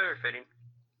 It's very fitting.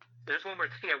 There's one more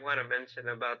thing I want to mention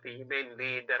about the main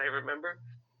lead that I remember,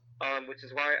 which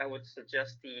is why I would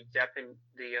suggest the Japanese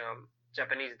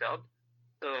dub,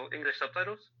 so English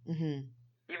subtitles. Mhm.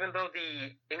 Even though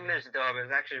the English dub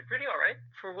is actually pretty alright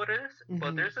for what it is,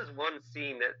 but Mhm. there's this one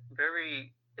scene that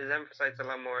very is emphasized a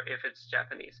lot more if it's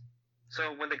Japanese.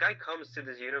 So when the guy comes to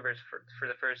this universe for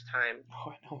the first time,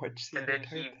 Oh, I know what scene and you're then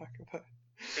gonna talk about.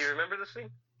 do you remember the scene?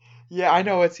 Yeah, I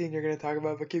know what scene you're gonna talk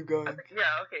about, but keep going.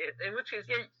 Yeah, okay. In which case,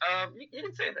 yeah, you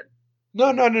can say that.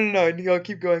 No, no, no, no, no. You go,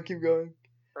 keep going, keep going.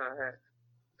 Alright.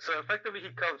 So effectively, he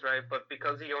comes right, but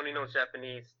because he only knows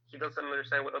Japanese, he doesn't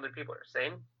understand what other people are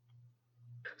saying.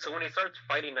 So when he starts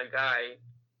fighting a guy,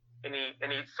 and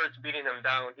he starts beating him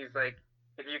down, he's like,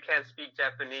 "If you can't speak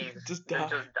Japanese, Just then die.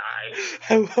 just die,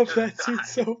 I love just that scene die.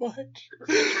 so much.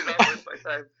 You're not worth my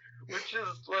time." Which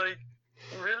is like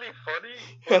really funny,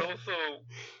 but also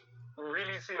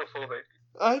really xenophobic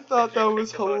I if thought you that think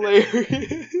was about it.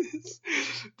 hilarious.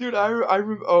 Dude,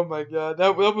 oh my god,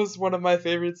 that was one of my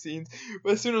favorite scenes.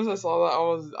 But as soon as I saw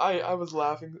that, I was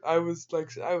laughing. I was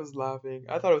laughing.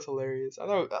 I thought it was hilarious. I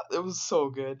thought it was so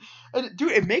good. And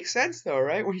dude, it makes sense though,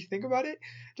 right? When you think about it,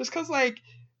 just cuz like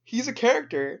he's a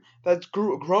character that's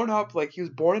grown up, like he was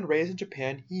born and raised in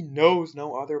Japan. He knows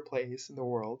no other place in the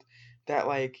world that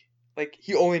like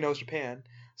he only knows Japan.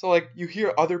 So like you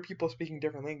hear other people speaking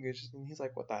different languages, and he's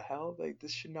like, "What the hell? Like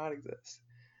this should not exist."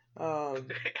 Um,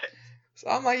 so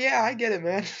I'm like, "Yeah, I get it,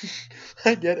 man.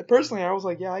 I get it." Personally, I was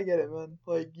like, "Yeah, I get it, man.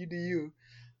 Like you do you.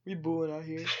 We booing out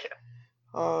here."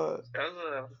 Uh, That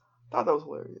was thought that was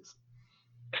hilarious.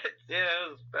 yeah,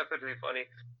 it was definitely funny.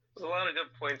 There's a lot of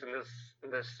good points in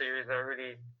this series that are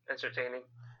really entertaining.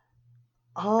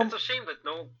 It's Um, a shame that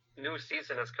no new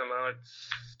season has come out.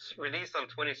 It's released on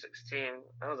 2016.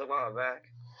 That was a while back.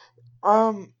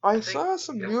 I I think saw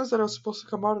some it, news that it was supposed to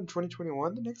come out in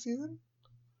 2021, the next season.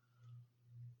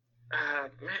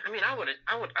 I mean, I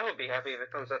would be happy if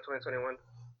it comes out 2021.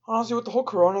 Honestly, with the whole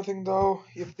Corona thing, though,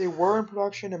 if they were in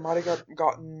production, it might have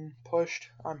gotten pushed.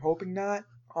 I'm hoping not.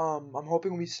 I'm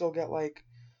hoping we still get like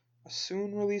a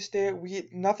soon release date. We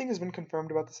Nothing has been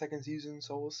confirmed about the second season,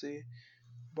 so we'll see.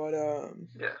 But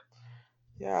Yeah.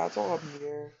 yeah, it's all up in the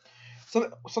air.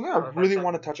 Something I No, that's really something.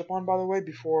 want to touch upon, by the way,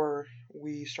 before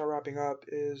we start wrapping up,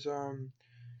 is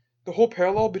the whole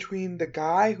parallel between the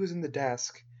guy who's in the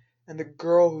desk and the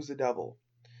girl who's the devil.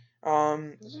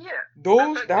 Um, Yeah. that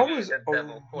Effectively, was the a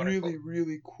devil, quote really unquote.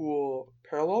 really cool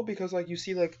parallel, because like you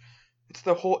see like it's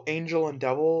the whole angel and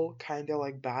devil kind of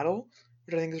like battle,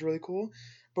 which I think is really cool.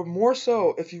 But more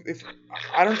so, if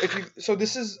I don't if you so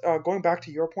this is going back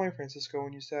to your point, Francisco,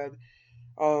 when you said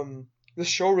the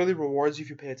show really rewards you if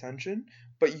you pay attention,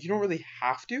 but you don't really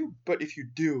have to. But if you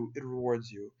do, it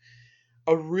rewards you.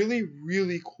 A really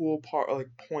really cool part, like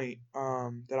point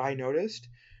that I noticed,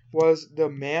 was the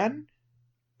man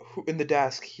in the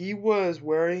desk, he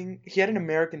had an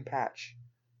American patch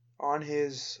on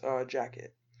his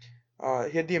jacket.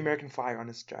 He had the American flag on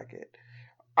his jacket.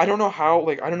 I don't know how,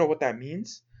 like, I don't know what that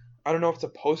means. I don't know if it's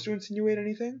supposed to insinuate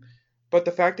anything, but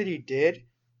the fact that he did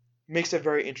makes it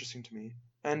very interesting to me.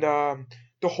 And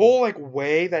the whole like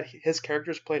way that his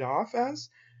character is played off as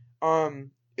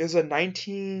is a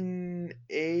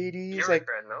 1980s like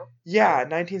Bureaucrat, no? yeah,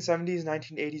 1970s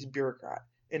 1980s bureaucrat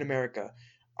in America.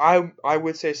 I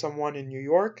would say someone in New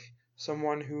York,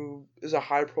 someone who is a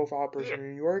high profile person Yeah.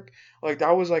 in New York. Like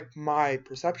that was like my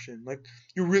perception. Like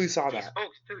you really saw He that.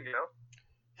 smokes too, you know?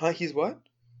 Huh? He's what?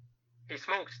 He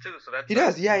smokes too, so that's He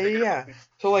does. Yeah, yeah, thinking yeah. about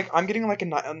So like I'm getting like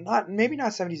not maybe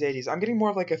not 70s 80s. I'm getting more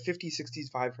of like a 50s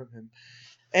 60s vibe from him.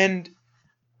 And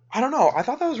I don't know. I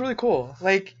thought that was really cool.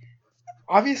 Like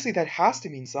obviously that has to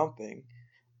mean something.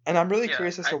 And I'm really Yeah,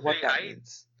 curious as to what actually, that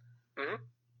means. Mhm.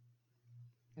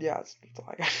 Yeah, it's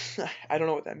like I don't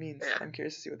know what that means. Yeah. I'm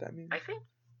curious to see what that means. I think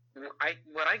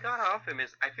what I got off him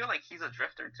is I feel like he's a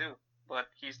drifter too, but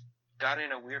he's got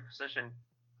in a weird position.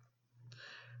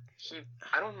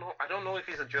 I don't know if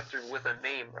he's a drifter with a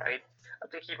name, right? I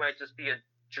think he might just be a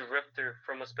drifter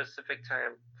from a specific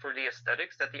time for the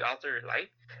aesthetics that the author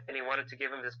liked, and he wanted to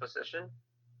give him this position.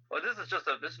 Well, this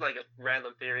is like a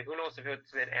random theory. Who knows if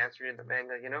it's been answered in the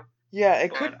manga, you know? Yeah, I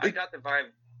got the vibe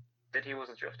that he was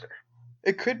a drifter.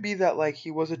 it could be that like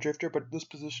he was a drifter, but this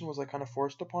position was like kind of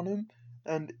forced upon him,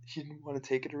 and he didn't want to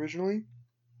take it originally.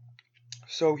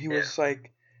 So he was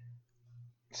like,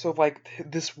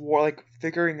 this war, like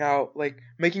figuring out, like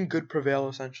making good prevail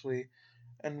essentially,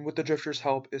 and with the drifter's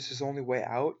help is his only way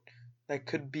out. That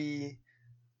could be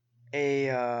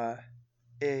a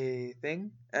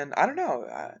thing, and I don't know.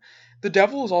 The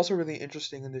devil is also really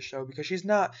interesting in this show because she's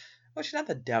not, well, she's not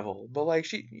the devil, but like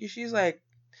she's like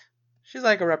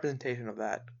a representation of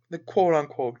that, the quote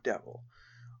unquote devil.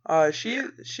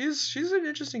 She's an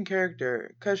interesting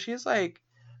character because she's like,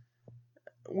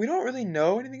 we don't really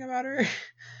know anything about her,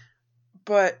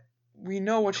 but we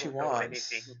know what she Don't know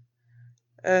wants. anything.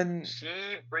 And She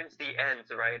brings the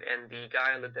ends, right? And the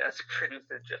guy on the desk brings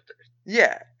the drifters.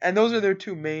 yeah, and those are their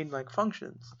two main like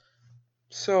functions.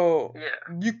 So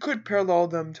Yeah. you could parallel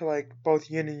them to like both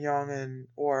yin and yang and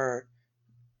or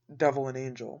devil and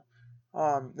angel.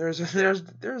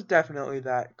 There's definitely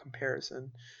that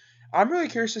comparison. I'm really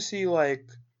curious to see like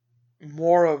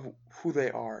more of who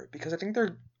they are because I think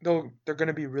they're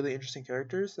gonna be really interesting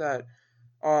characters that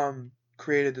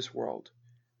created this world.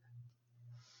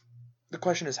 The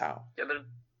question is how. Yeah,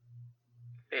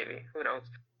 maybe. Who knows?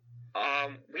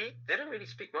 We didn't really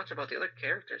speak much about the other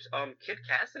characters. Kid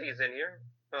Cassidy is in here.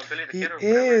 Billy the He Kid.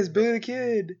 is Billy the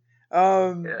Kid.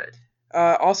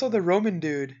 Yeah. Also the Roman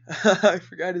dude. I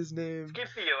forgot his name.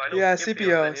 Scipio. I know. Yeah,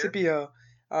 Scipio's in here. Scipio.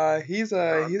 He's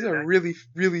a dude, really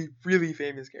really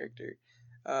famous character.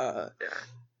 Yeah.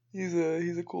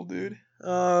 He's a cool dude. He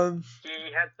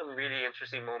had some really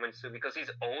interesting moments too because he's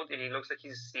old and he looks like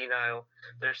he's senile.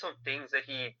 There's some things that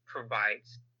he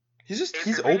provides.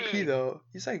 He's OP though.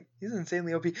 He's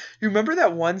insanely OP. You remember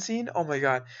that one scene? Oh my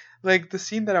god. Like the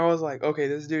scene that I was like, okay,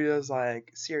 this dude is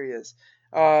like serious.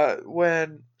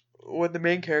 When the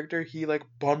main character he like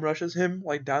bum rushes him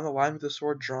like down the line with the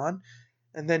sword drawn,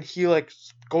 and then he like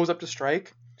goes up to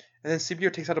strike, and then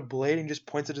Scipio takes out a blade and just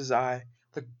points at his eye.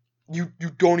 Like you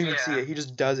don't even see it. He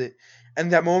just does it.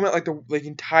 And that moment like the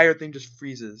entire thing just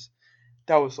freezes.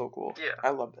 That was so cool. Yeah. I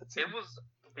love that scene. It was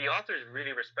the author's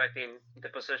really respecting the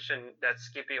position that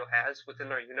Scipio has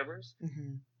within our universe.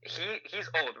 Mm-hmm. He's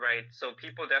old, right? So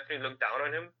people definitely look down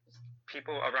on him.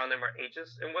 People around him are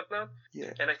ages and whatnot.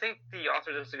 Yeah. And I think the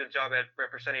author does a good job at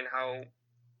representing how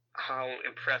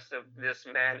impressive this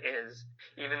man is,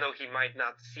 even though he might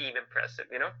not seem impressive,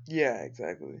 you know? Yeah,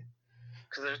 exactly.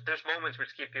 Because there's moments where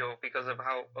Scipio, because of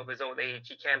his old age,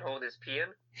 he can't hold his pee in.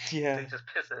 Yeah. So he just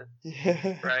pisses.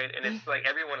 Yeah. Right? And it's like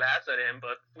everyone laughs at him,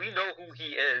 but we know who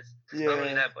he is. Yeah. Not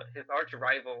only that, but his arch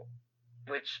rival,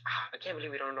 which I can't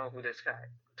believe we don't know who this guy.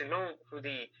 To know who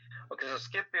okay, so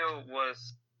Scipio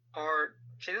was part.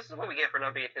 See, this is what we get for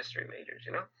not being history majors,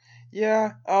 you know?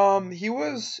 Yeah. He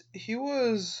was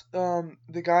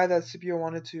the guy that Scipio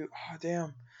wanted to. Oh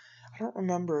damn, I don't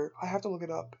remember. I have to look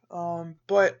it up.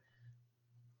 But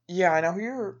yeah, I know who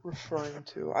you're referring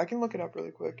to. I can look it up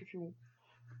really quick if you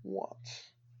want.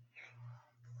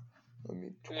 Let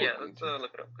me. Yeah, let's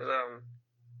look it up because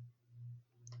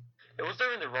it was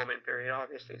during the Roman period,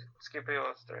 obviously. Scipio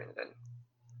was during then.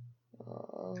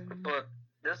 But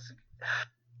this,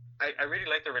 I really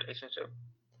like the relationship.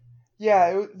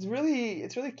 Yeah, it's really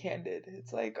candid.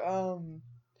 It's like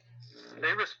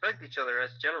they respect each other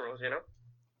as generals, you know.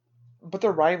 But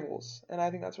they're rivals, and I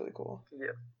think that's really cool.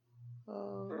 Yeah.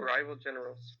 Rival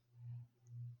generals.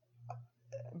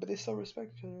 But they still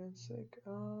respect each other. It's like,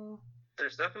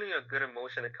 There's definitely a good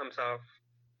emotion that comes off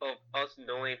of us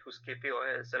knowing who Scipio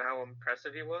is and how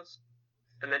impressive he was,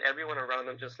 and then everyone around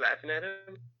him just laughing at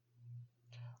him.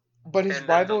 But his And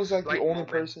then rival those is like the slight only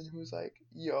moments. person who's like,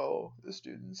 yo, this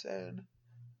dude's insane.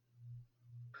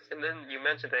 And then you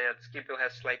mentioned that Scipio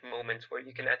has slight moments where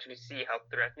you can actually see how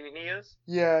threatening he is.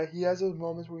 Yeah, he has those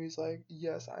moments where he's like,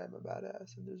 yes, I am a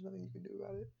badass, and there's nothing you can do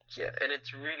about it. Yeah, and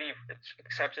it's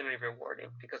exceptionally rewarding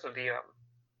because of the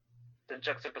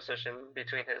juxtaposition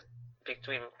between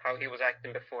how he was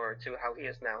acting before to how he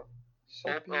is now.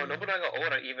 Nobunaga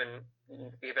Oda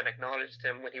even acknowledged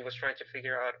him when he was trying to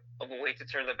figure out a way to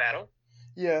turn the battle.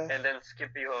 Yeah. And then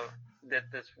Scipio did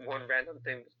this one random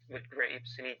thing with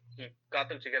grapes, and he got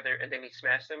them together, and then he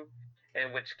smashed them,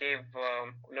 and which gave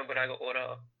Nobunaga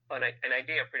Oda an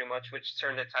idea, pretty much, which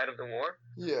turned the tide of the war.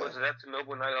 Yeah. Was that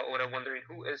Nobunaga Oda wondering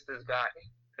who is this guy,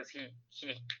 because he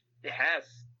has.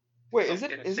 Wait, is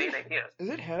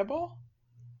it Hannibal?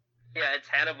 Yeah, it's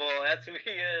Hannibal. That's who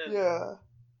he is. Yeah.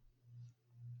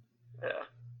 Yeah.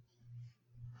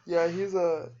 Yeah,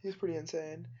 he's pretty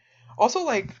insane. Also,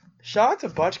 like, shout out to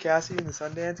Butch Cassidy and the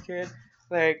Sundance Kid.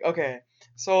 Like, okay,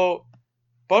 so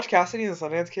Butch Cassidy and the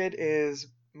Sundance Kid is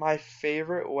my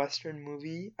favorite Western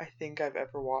movie I think I've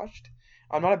ever watched.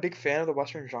 I'm not a big fan of the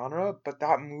Western genre, but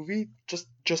that movie,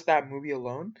 just that movie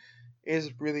alone,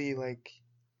 is really like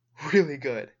really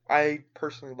good. I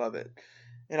personally love it,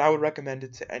 and I would recommend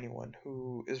it to anyone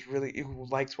who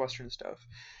likes Western stuff.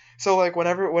 So like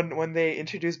when they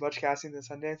introduced Butch Cassidy and the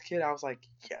Sundance Kid, I was like,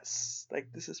 yes,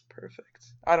 like this is perfect.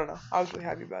 I don't know, I was really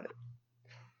happy about it.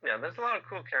 Yeah, there's a lot of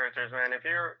cool characters, man. If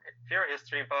you're a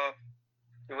history buff,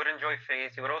 you would enjoy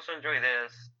Faith. You would also enjoy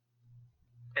this.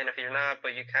 And if you're not,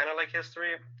 but you kind of like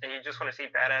history and you just want to see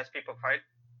badass people fight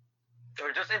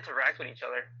or just interact with each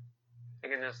other, you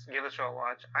can just give the show a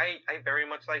watch. I very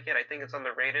much like it. I think it's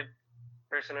underrated,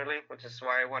 personally, which is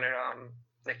why I wanted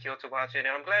Nikhil to watch it, and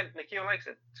I'm glad Nikhil likes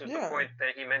it to the point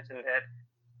that he mentioned that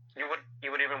you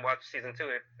would even watch season 2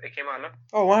 if it came out. No?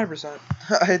 Oh, 100%.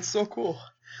 It's so cool.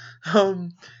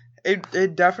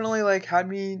 It definitely like had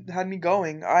me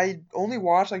going. I only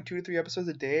watched like 2 to 3 episodes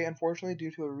a day, unfortunately,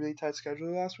 due to a really tight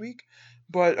schedule last week.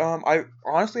 But I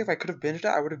honestly, if I could have binged it,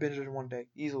 I would have binged it in one day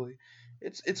easily.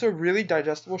 It's a really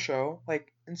digestible show,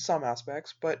 like in some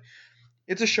aspects, but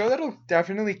it's a show that'll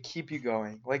definitely keep you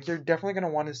going. Like you're definitely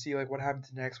gonna want to see like what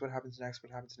happens next, what happens next,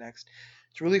 what happens next.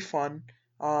 It's really fun.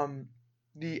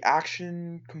 The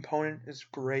action component is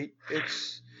great.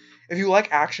 It's if you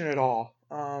like action at all,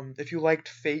 if you liked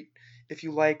Fate, if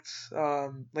you liked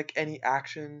like any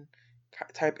action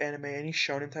type anime, any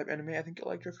shonen type anime, I think you'll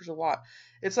like Drifters a lot.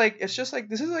 It's just like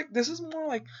this is more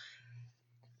like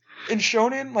in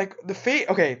shonen like the Fate.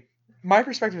 Okay, my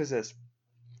perspective is this.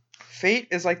 Fate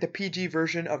is like the PG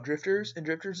version of Drifters, and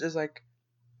Drifters is like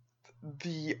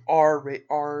the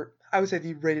I would say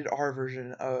the rated R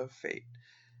version of Fate.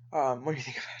 What do you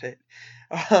think about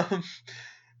it?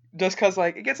 Just cause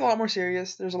like it gets a lot more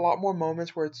serious. There's a lot more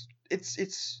moments where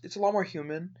it's a lot more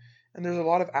human, and there's a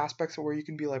lot of aspects of where you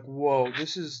can be like, whoa,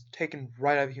 this is taken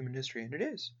right out of human history, and it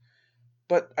is.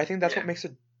 But I think that's what makes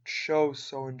a show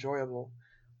so enjoyable,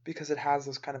 because it has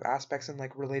those kind of aspects and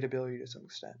like relatability to some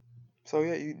extent. So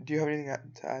yeah, do you have anything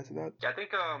to add to that? Yeah, I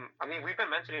think I mean we've been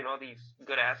mentioning all these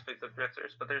good aspects of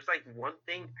Drifters, but there's like one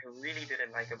thing I really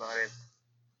didn't like about it.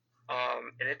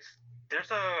 And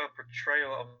there's a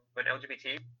portrayal of an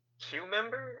LGBTQ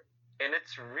member, and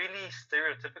it's really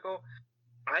stereotypical.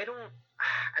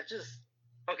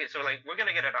 Okay, so like we're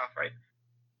gonna get it off right.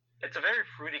 It's a very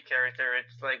fruity character.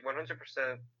 It's like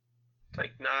 100%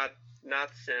 like not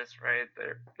cis, right?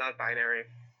 They're not binary.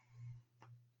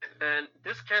 And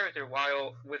this character,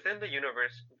 while within the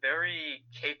universe, very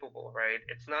capable, right?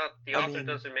 It's not the author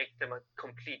doesn't make them a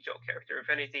complete joke character. If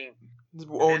anything,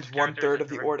 owns 1/3 of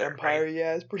the Ord Empire. Right?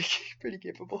 Yeah, it's pretty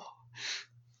capable.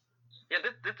 Yeah,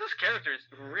 this character is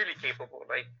really capable.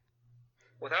 Like,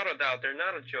 without a doubt, they're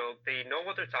not a joke. They know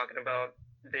what they're talking about.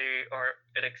 They are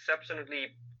an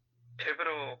exceptionally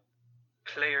pivotal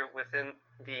player within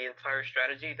the entire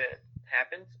strategy that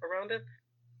happens around it.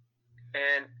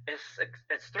 And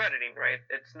it's threatening, right?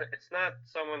 It's not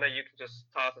someone that you can just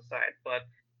toss aside. But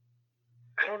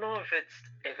I don't know if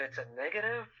it's a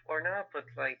negative or not. But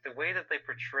like the way that they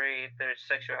portray their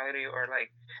sexuality or like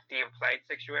the implied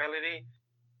sexuality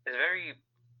is very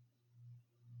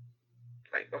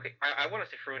like okay. I want to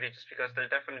say fruity just because they're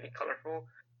definitely colorful,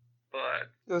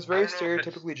 but it was very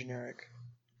stereotypically generic.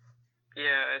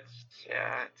 Yeah,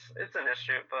 it's an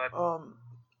issue, but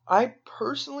I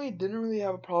personally didn't really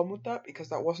have a problem with that because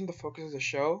that wasn't the focus of the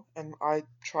show, and I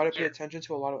try to pay Yeah, attention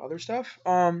to a lot of other stuff.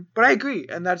 But I agree,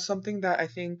 and that's something that I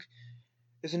think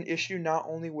is an issue not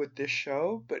only with this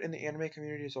show but in the anime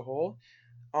community as a whole.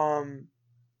 Um,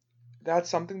 that's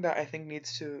something that I think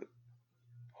needs to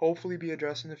hopefully be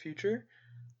addressed in the future.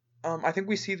 I think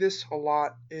we see this a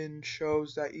lot in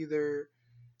shows that either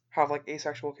have like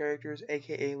asexual characters,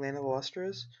 aka Land of the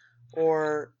Lustrous,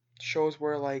 or shows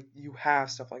where like you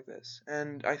have stuff like this.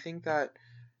 And I think that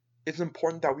it's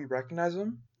important that we recognize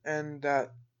them and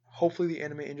that hopefully the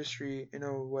anime industry in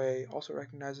a way also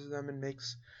recognizes them and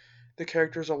makes the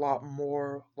characters a lot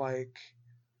more like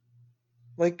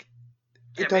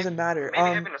it yeah. doesn't matter. Maybe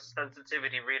having a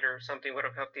sensitivity reader or something would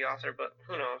have helped the author, but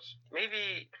who knows?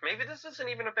 Maybe this isn't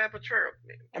even a bad portrayal.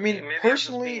 I mean, Maybe I'm just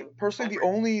personally, being personally,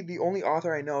 over. the only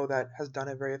author I know that has done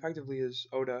it very effectively is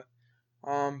Oda.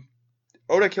 Um,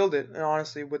 Oda killed it, and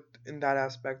honestly, with in that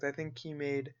aspect, I think he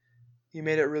made it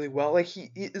really well. Like he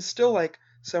is still like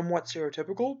somewhat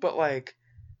stereotypical, but like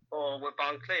Oh, with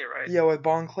Bon Clay, right? yeah, with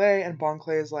Bon Clay and Bon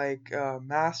Clay is like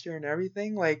master and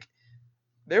everything. Like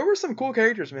there were some cool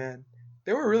characters, man.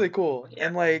 They were really cool, Yeah,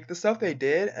 and like the stuff they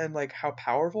did and like how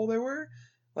powerful they were,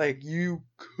 like you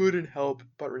couldn't help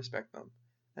but respect them,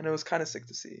 and it was kind of sick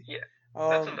to see. yeah.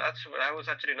 Um, That was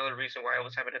actually another reason why I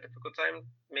was having a difficult time.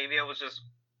 Maybe I was just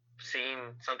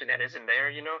seeing something that isn't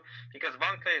there, because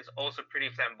Bon Clay is also pretty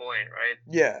flamboyant, right?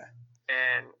 yeah,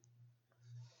 And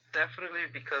definitely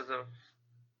because of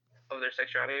their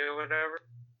sexuality or whatever.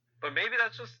 But maybe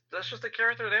that's just the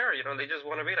character there. They just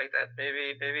want to be like that.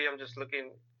 Maybe I'm just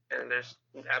looking, and there's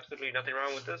absolutely nothing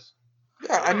wrong with this.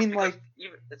 yeah. Who I knows? mean, Because like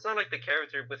even it's not like the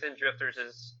character within Drifters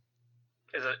is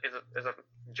a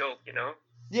joke.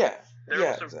 yeah, They're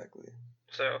yeah, also exactly.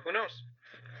 so who knows?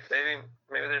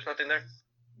 Maybe there's nothing there.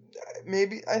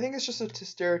 Maybe I think it's just a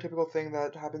stereotypical thing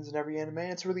that happens in every anime.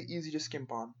 And it's really easy to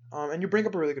skimp on. And you bring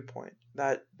up a really good point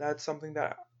that that's something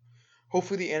that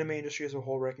hopefully the anime industry as a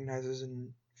whole recognizes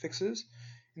and fixes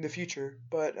in the future.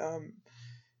 But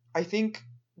I think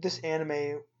this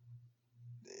anime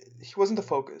he wasn't the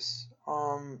focus.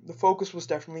 The focus was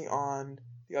definitely on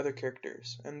the other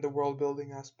characters and the world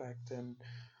building aspect and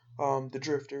the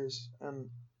drifters, and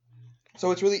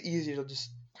so it's really easy to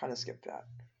just kind of skip that.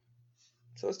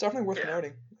 So it's definitely worth Yeah,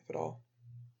 noting, if at all.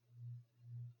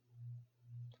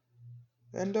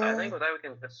 And I think with that we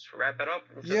can just wrap it up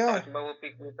and just yeah, talk about what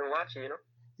we've been watching.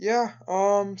 yeah.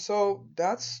 So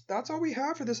that's all we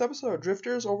have for this episode.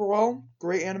 Drifters overall,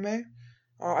 great anime.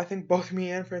 I think both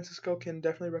me and Francisco can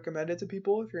definitely recommend it to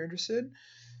people if you're interested.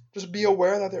 Just be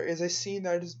aware that there is a scene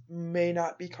that may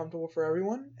not be comfortable for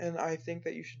everyone, and I think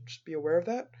that you should just be aware of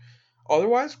that.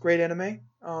 Otherwise, great anime.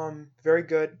 Very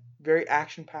good, very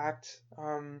action packed.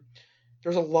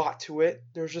 There's a lot to it.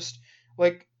 There's just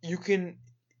like you can.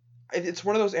 It's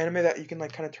one of those anime that you can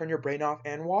like kind of turn your brain off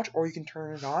and watch, or you can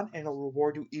turn it on and it'll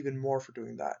reward you even more for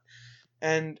doing that.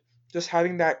 And just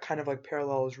having that kind of like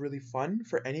parallel is really fun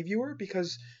for any viewer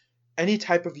because any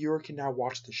type of viewer can now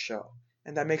watch the show,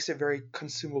 and that makes it very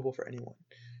consumable for anyone.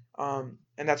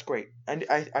 And that's great. And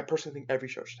I personally think every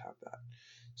show should have that.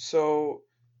 So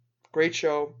great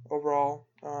show overall.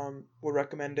 Would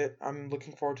recommend it. I'm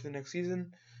looking forward to the next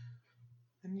season.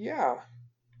 And yeah,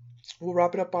 we'll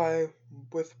wrap it up by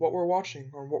with what we're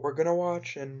watching or what we're gonna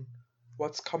watch and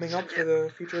what's coming up for Yeah,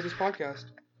 the future of this podcast.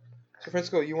 So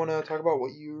Francisco, you want to talk about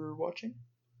what you're watching?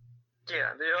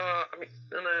 yeah. I mean,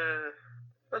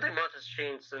 nothing much has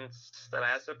changed since the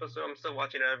last episode. I'm still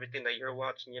watching everything that you're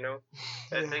watching. Yeah.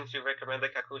 Things you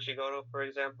recommended, Kakushi Goro, for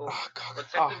example. Oh, But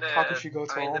something that Kakushi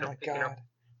Goto. I Oh ended up my picking up. god,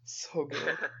 so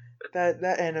good.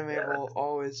 That anime Yeah, will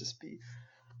always just be.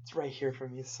 It's right here for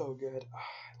me. It's so good. Oh,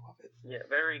 I love it. yeah,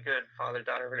 very good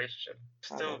father-daughter relationship.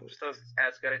 I Still, love it. still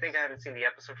as good. I think I haven't seen the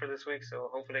episode for this week, so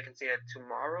hopefully I can see it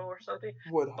tomorrow or something.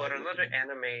 Would But highly another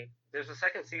recommend. anime. There's a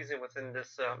second season within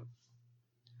this.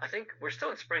 I think we're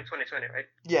still in spring 2020, right?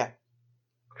 Yeah.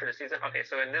 For the season. Okay,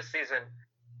 so in this season,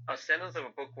 Ascendants of a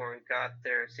Bookworm got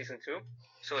their season 2,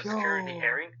 so it's currently Yo,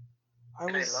 airing, I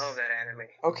and I love was that anime.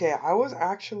 okay. I was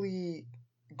actually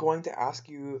going to ask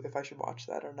you if I should watch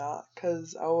that or not,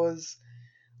 because I was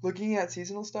looking at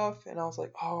seasonal stuff and I was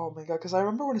like, oh my god, because I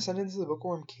remember when Ascendance of the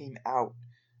Bookworm came out,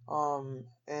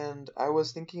 and I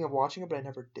was thinking of watching it, but I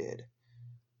never did.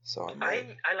 So I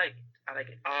like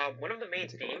it. One of the might main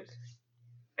take a look. themes,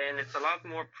 and it's a lot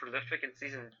more prolific in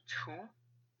season 2,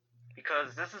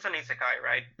 because this is an isekai,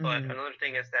 right? But Mm-hmm. another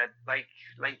thing is that like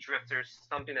Drifters,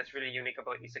 something that's really unique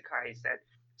about isekai is that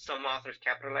some authors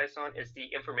capitalize on is the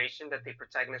information that the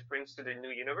protagonist brings to the new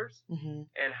universe Mm-hmm.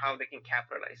 and how they can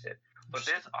capitalize it. But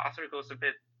this Interesting. author goes a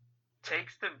bit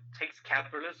takes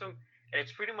capitalism, and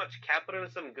it's pretty much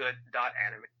capitalism good dot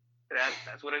anime.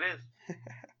 That's what it is.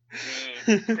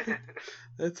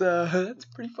 That's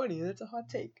pretty funny. That's a hot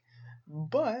take,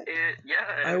 but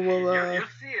I will you'll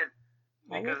see it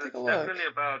I will because take a it's look. definitely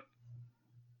about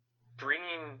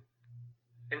bringing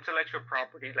intellectual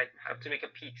property, like how to make a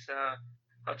pizza,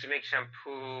 how to make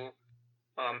shampoo,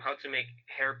 how to make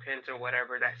hairpins or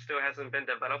whatever that still hasn't been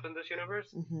developed in this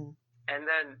universe, and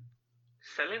then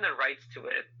selling the rights to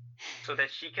it so that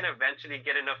she can eventually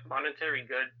get enough monetary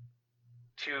good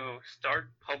to start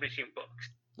publishing books.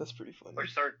 That's pretty funny. Or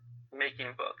start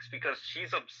making books because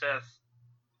she's obsessed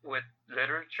with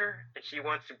literature and she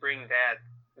wants to bring that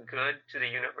good to the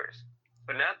universe,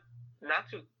 but not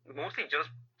to mostly just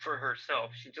for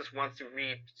herself. She just wants to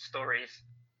read stories,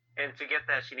 and to get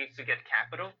that, she needs to get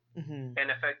capital. And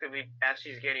effectively, as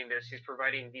she's getting this, she's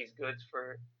providing these goods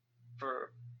for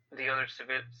the other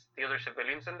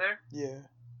civilians in there. Yeah.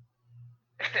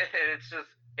 It's just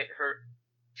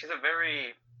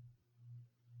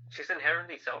she's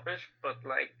inherently selfish, but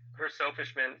like her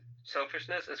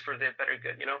selfishness is for the better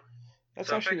good, you know. That's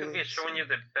so actually effectively, it's showing you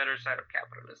the better side of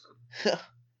capitalism.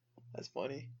 That's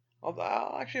funny. I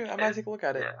might take a look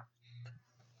at it.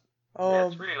 Yeah,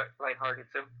 it's really lighthearted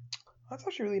too. That's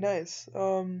actually really nice.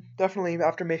 Definitely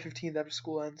after May 15th, after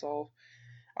school ends,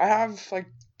 I have like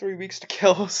 3 weeks to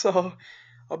kill, so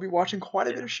I'll be watching quite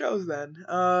a bit of shows then.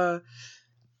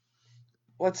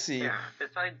 Let's see. Yeah,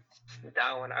 besides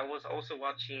that one, I was also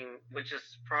watching, which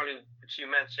is probably which you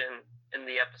mentioned in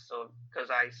the episode because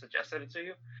I suggested it to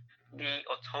you, the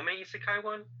Otome Isekai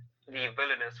one, the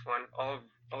villainous one, all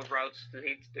routes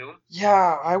lead to doom.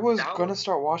 Yeah, I was gonna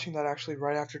start watching that actually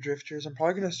right after Drifters. I'm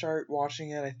probably gonna start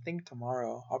watching it. I think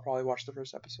tomorrow. I'll probably watch the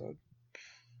first episode.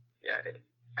 Yeah,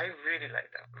 I really like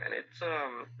that one, and it's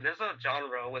there's a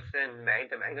genre within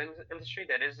the manga industry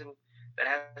that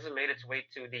hasn't made its way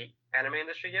to the anime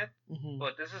industry yet.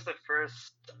 But this is the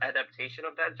first adaptation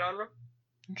of that genre.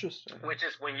 Interesting. Which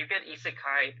is when you get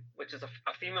isekai, which is a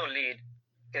female lead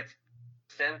gets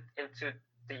sent into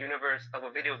the universe of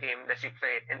a video game that she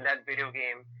played, and that video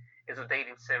game is a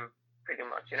dating sim, pretty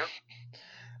much, you know.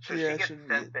 So she gets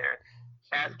sent there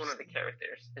as one of the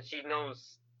characters, and she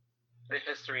knows the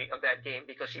history of that game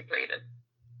because she played it.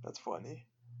 That's funny.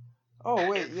 Oh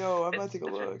wait, I might take a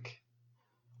look.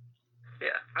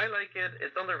 Yeah, I like it.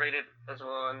 It's underrated as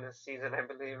well in this season, I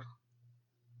believe.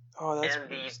 Oh, that's and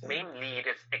the main lead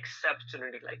is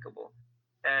exceptionally likable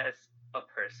as a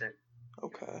person.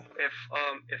 Okay.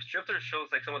 If Drifter shows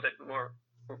like some of the more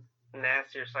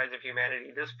nastier sides of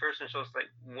humanity, this person shows like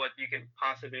what you can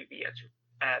possibly be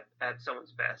at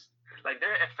someone's best. Like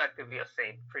they're effectively a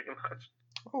saint, pretty much.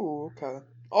 Oh, okay.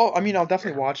 Oh, I mean, I'll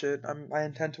definitely watch it. I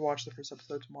intend to watch the first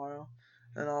episode tomorrow,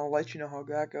 and I'll let you know how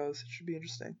that goes. It should be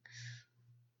interesting.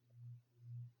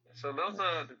 So those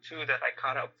are the two that I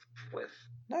caught up with.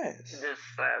 Nice. This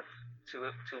last 2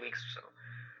 weeks or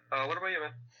so. What about you,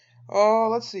 man?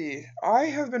 Let's see. I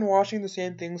have been watching the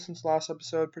same thing since last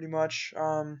episode, pretty much.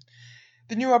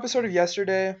 The new episode of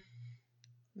yesterday,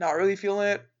 not really feeling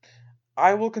it.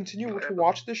 I will continue to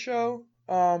watch the show,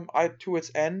 to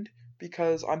its end,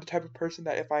 because I'm the type of person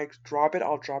that if I drop it,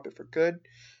 I'll drop it for good.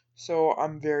 So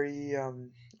I'm very,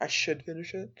 I should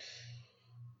finish it.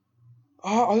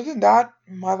 Other than that,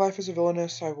 My Life as a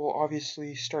Villainess, I will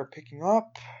obviously start picking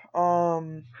up.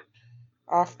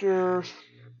 After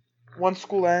once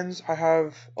school ends, I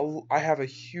have a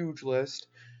huge list.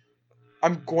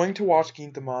 I'm going to watch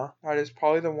Gintama. That is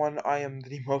probably the one I am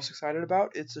the most excited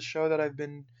about. It's a show that I've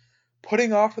been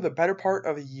putting off for the better part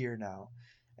of a year now,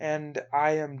 and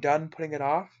I am done putting it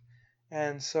off.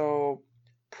 And so,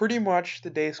 pretty much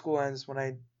the day school ends when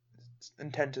I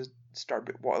intend to start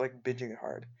binging it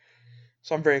hard.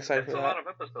 So I'm very excited for that. That's a lot of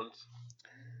episodes.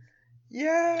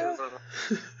 Yeah.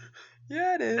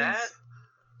 Yeah, it is.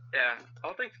 Yeah,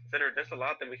 all things considered, there's a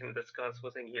lot that we can discuss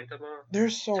within Gintama.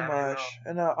 There's so much,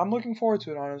 and I'm looking forward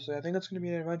to it, honestly. I think it's going to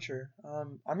be an adventure.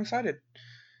 I'm excited.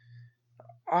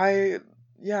 I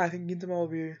think Gintama will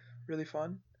be really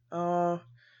fun.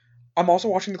 I'm also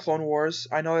watching the Clone Wars.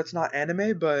 I know it's not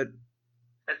anime, but...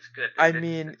 That's good. I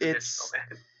mean, it's...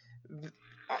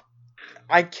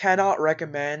 I cannot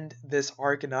recommend this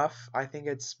arc enough. I think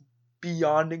it's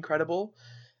beyond incredible.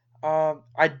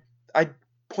 I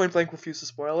point blank refuse to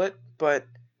spoil it, but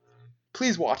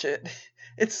please watch it.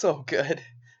 It's so good.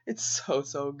 It's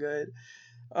so good.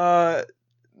 The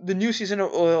new season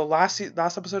of last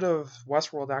episode of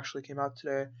Westworld actually came out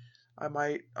today.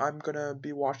 I'm gonna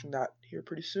be watching that here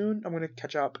pretty soon. I'm gonna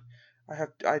catch up.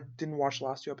 I didn't watch the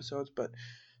last 2 episodes, but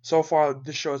So far,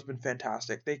 this show has been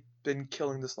fantastic. They've been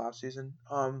killing this last season.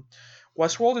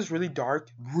 Westworld is really dark,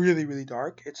 really really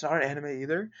dark. It's not an anime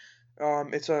either.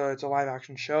 It's a live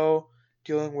action show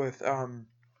dealing with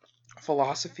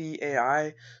philosophy,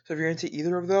 AI. So if you're into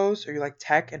either of those, or you like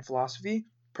tech and philosophy,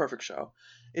 perfect show.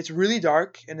 It's really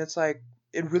dark, and it's like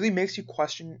it really makes you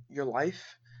question your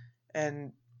life,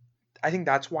 and I think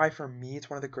that's why for me it's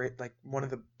one of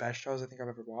the best shows I think I've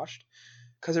ever watched,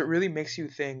 because it really makes you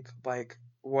think like,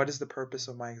 what is the purpose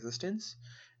of my existence?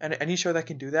 And any show that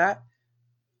can do that,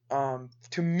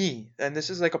 to me, and this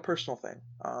is like a personal thing,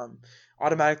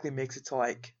 automatically makes it to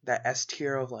like that S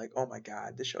tier of like, oh my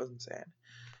god, this show's insane.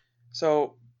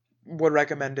 So would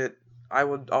recommend it. I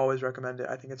would always recommend it.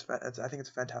 I think it's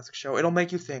a fantastic show. It'll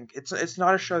make you think. It's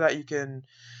not a show that you can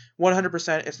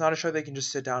 100%. It's not a show that you can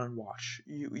just sit down and watch.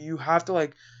 You have to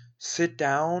like sit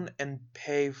down and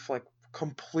pay like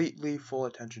completely full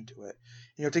attention to it.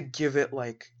 You have to give it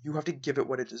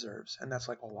what it deserves, and that's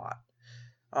like a lot.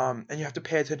 And you have to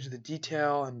pay attention to the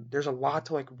detail, and there's a lot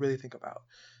to like really think about.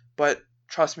 But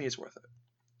trust me, it's worth it.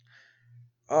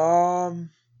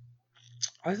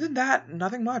 Other than that,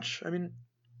 nothing much. I mean,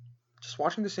 just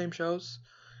watching the same shows.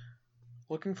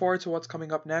 Looking forward to what's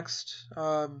coming up next.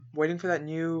 Waiting for that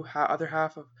new other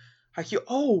half of Haikyuu.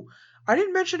 Oh, I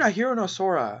didn't mention Ahiro no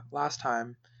Sora last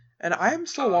time, and I am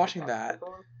still Oh, the watching that.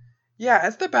 basketball one? Yeah,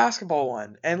 it's the basketball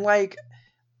one. And like,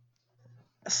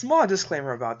 a small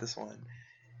disclaimer about this one.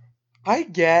 I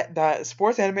get that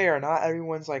sports anime are not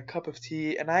everyone's like cup of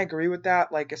tea, and I agree with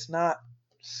that. Like, it's not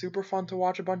super fun to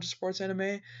watch a bunch of sports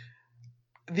anime.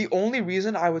 The only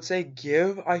reason I would say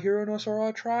give A Hero no Sora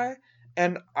a try,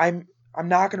 and I'm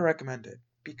not gonna recommend it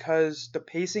because the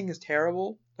pacing is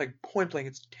terrible, like point blank,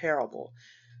 it's terrible.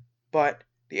 But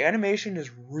the animation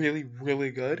is really really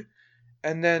good,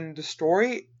 and then the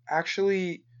story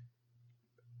actually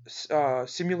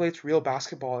simulates real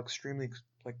basketball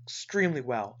extremely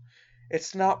well.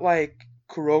 It's not like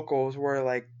Kuroko's where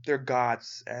like they're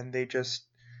gods and they just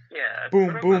Yeah, boom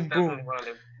Kuroko's boom definitely boom. one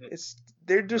of It's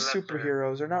they're the just lesser.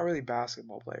 superheroes. They're not really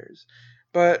basketball players.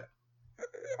 But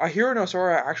Ahiro no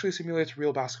Sora actually simulates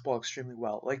real basketball extremely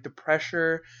well. Like the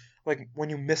pressure, like when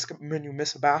you miss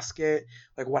a basket,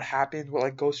 like what happens, what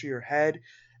like goes through your head,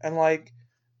 and like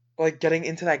getting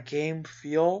into that game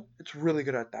feel. It's really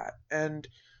good at that. And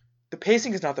the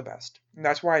pacing is not the best. And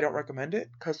that's why I don't recommend it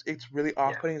because it's really Yeah,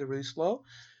 off-putting. It's really slow.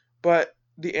 But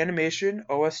the animation,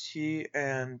 OST,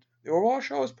 and the overall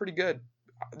show is pretty good.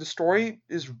 The story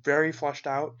is very fleshed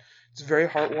out. It's very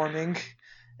heartwarming.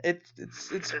 It's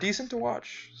decent it's to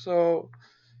watch. So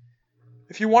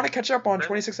if you want to catch up on let me.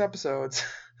 26 episodes,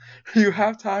 you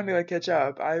have time to like catch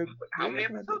up. I How really many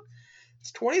recommend it. episodes?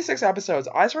 It's 26 episodes.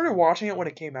 I started watching it when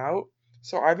it came out,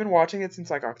 so I've been watching it since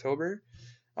like October.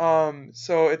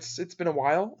 So it's been a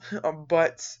while.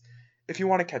 But if you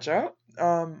want to catch up,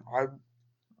 I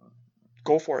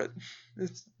go for it.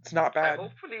 It's not I bad.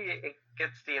 hopefully it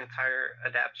gets the entire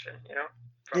adaptation,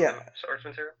 from the Yeah, source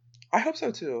material. I hope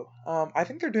so too. I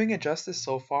think they're doing it justice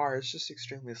so far. It's just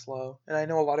extremely slow, and I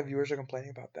know a lot of viewers are complaining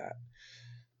about that.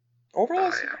 Overall,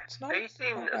 Yeah. it's not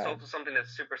Pacing not is bad. also something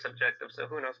that's super subjective, so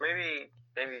who knows? Maybe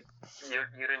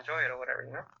you'd enjoy it or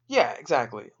whatever. Yeah,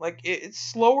 exactly. Like it's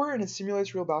slower and it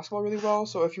simulates real basketball really well.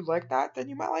 So if you like that, then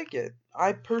you might like it.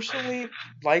 I personally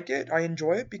like it. I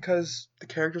enjoy it because the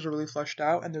characters are really fleshed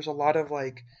out and there's a lot of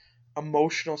like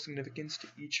emotional significance to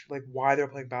each like why they're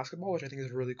playing basketball, which I think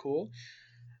is really cool.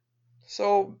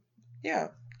 So yeah,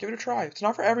 give it a try. It's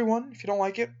not for everyone. If you don't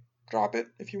like it, drop it.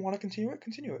 If you want to continue it,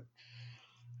 continue it.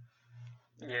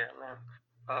 Yeah, man.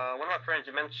 One of my friends,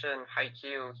 you mentioned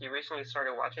Haikyuu. He recently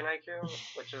started watching Haikyuu,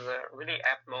 which is a really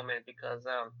apt moment because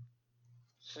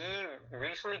he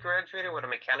recently graduated with a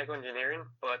mechanical engineering,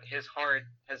 but his heart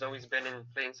has always been in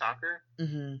playing soccer,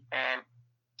 Mhm. and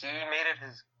he made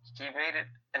it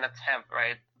an attempt,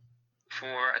 right,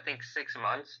 for I think 6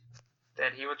 months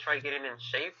that he would try getting in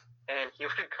shape, and he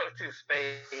would go to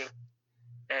Spain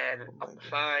and Oh my god.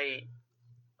 apply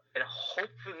and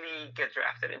hopefully get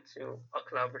drafted into a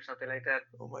club or something like that.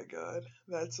 Oh my god.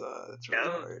 That's Yeah,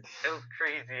 really hard. it was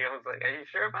crazy. I was like, "Are you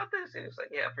sure about this?" He was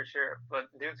like, "Yeah, for sure."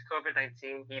 But due to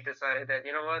COVID-19, he decided that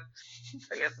you know what,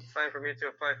 I guess it's time for me to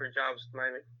apply for jobs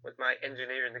with my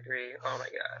engineering degree. Oh my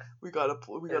god, We it's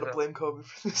gotta blame Kobe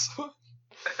for this one.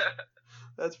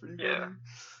 That's pretty yeah, funny.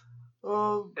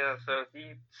 Um, yeah. So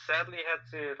he sadly had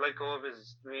to let go of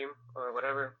his dream or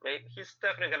whatever. He's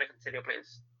definitely gonna continue playing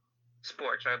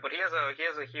sports, right? But he has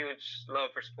a huge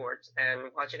love for sports,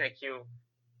 and watching IQ,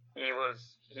 he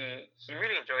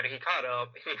really enjoyed it. He caught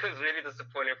up. He was really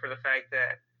disappointed for the fact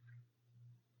that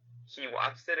he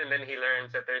watched it and then he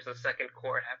learns that there's a second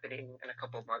court happening in a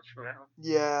couple of months from now.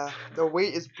 Yeah, the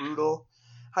wait is brutal.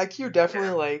 Haikyuu definitely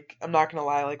Yeah. like, I'm not gonna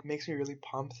lie, like makes me really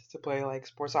pumped to play like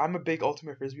sports. I'm a big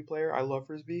Ultimate Frisbee player. I love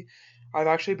Frisbee. I've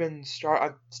actually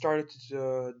I've started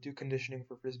to do conditioning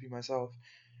for Frisbee myself.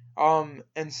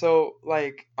 And so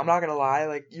like I'm not gonna lie,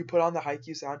 like you put on the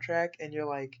Haikyuu soundtrack and you're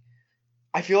like,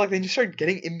 I feel like then you start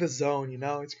getting in the zone, you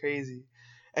know? It's crazy.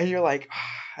 And you're like,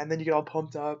 and then you get all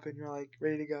pumped up and you're like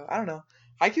ready to go. I don't know.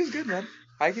 Haikyuu's good, man.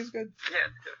 Haikyuu's good. Yeah,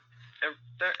 it's good.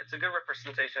 It's a good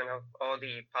representation of all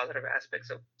the positive aspects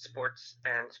of sports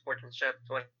and sportsmanship,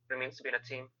 what it means to be in a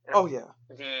team. You know, Oh yeah.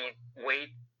 the weight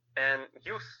and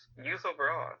youth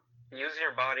overall. Using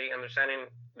your body, understanding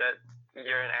that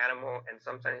you're an animal and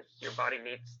sometimes your body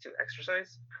needs to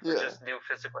exercise or Yeah. just do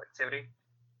physical activity.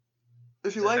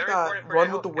 If you It's like very that, important for Run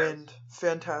your with the health, guys. Wind,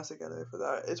 fantastic anime for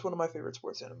that. It's one of my favorite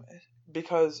sports anime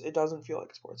because it doesn't feel like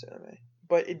a sports anime,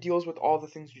 but it deals with all the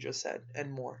things you just said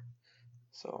and more.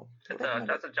 So I recommend it.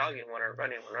 That's a jogging one or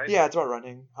running one, right? Yeah, it's about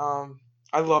running.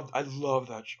 I love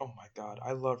that. Oh my god,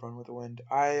 I love Run with the Wind.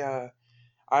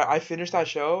 I finished that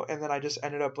show and then I just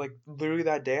ended up like literally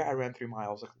that day I ran 3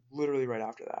 miles like literally right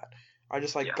after that. I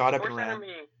just like Yeah, got up and sports ran.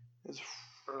 anime. It's,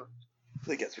 Mm.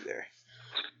 it gets me there.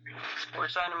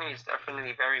 Sports anime is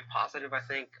definitely very positive. I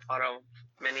think out of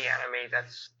many anime,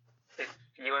 that's if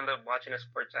you end up watching a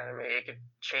sports anime, it could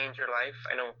change your life.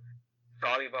 I know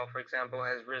volleyball, for example,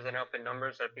 has risen up in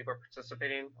numbers that people are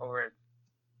participating over in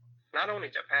not only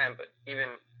Japan but even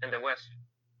in the West.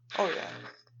 Oh yeah,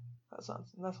 that's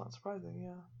not surprising.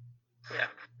 Yeah. Yeah,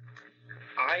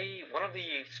 one of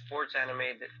the sports anime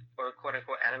or quote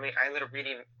unquote anime, I ended up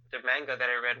reading the manga that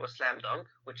I read was Slam Dunk,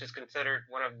 which is considered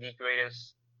one of the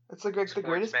greatest. It's like the Sports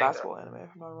greatest manga. basketball anime, if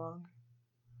I'm not wrong.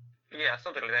 Yeah,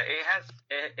 something like that.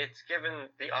 It's given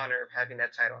the honor of having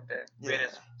that title, the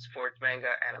greatest sports manga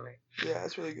anime. Yeah,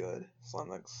 it's really good. Slam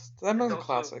Dunk's a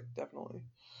classic, definitely.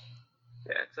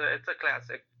 Yeah, it's a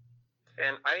classic,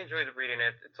 and I enjoyed reading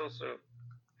it. It's also,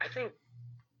 I think,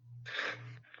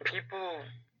 people,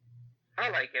 I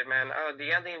like it, man.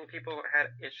 The ending, people had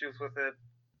issues with it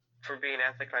for being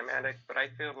anticlimactic, but I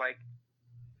feel like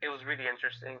it was really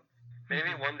interesting. Maybe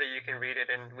one day you can read it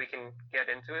and we can get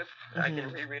into it. I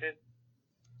can reread it.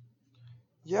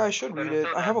 Yeah, I should read it.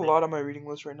 I have a lot on my reading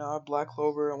list right now. I have Black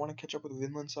Clover. I want to catch up with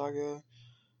Vinland Saga.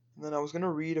 And then I was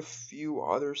gonna read a few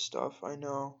other stuff. I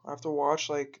know. I have to watch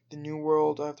like The New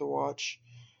World. I have to watch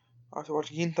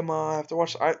Gintama. I have to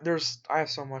watch. I have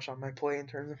so much on my plate in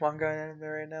terms of manga and anime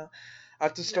right now. I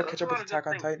have to start catch up with Attack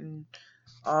on Titan.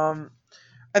 And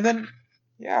then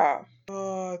yeah.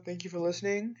 Thank you for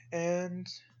listening and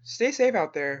stay safe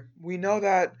out there. We know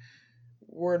that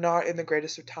we're not in the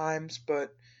greatest of times,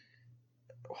 but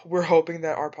we're hoping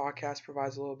that our podcast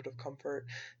provides a little bit of comfort,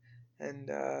 and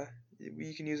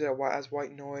you can use it as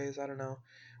white noise. I don't know,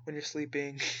 when you're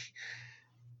sleeping.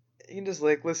 You can just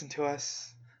like listen to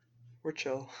us. We're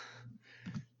chill.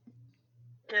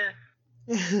 Yeah.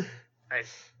 Alright.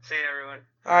 See you, everyone.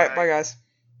 All right, bye guys.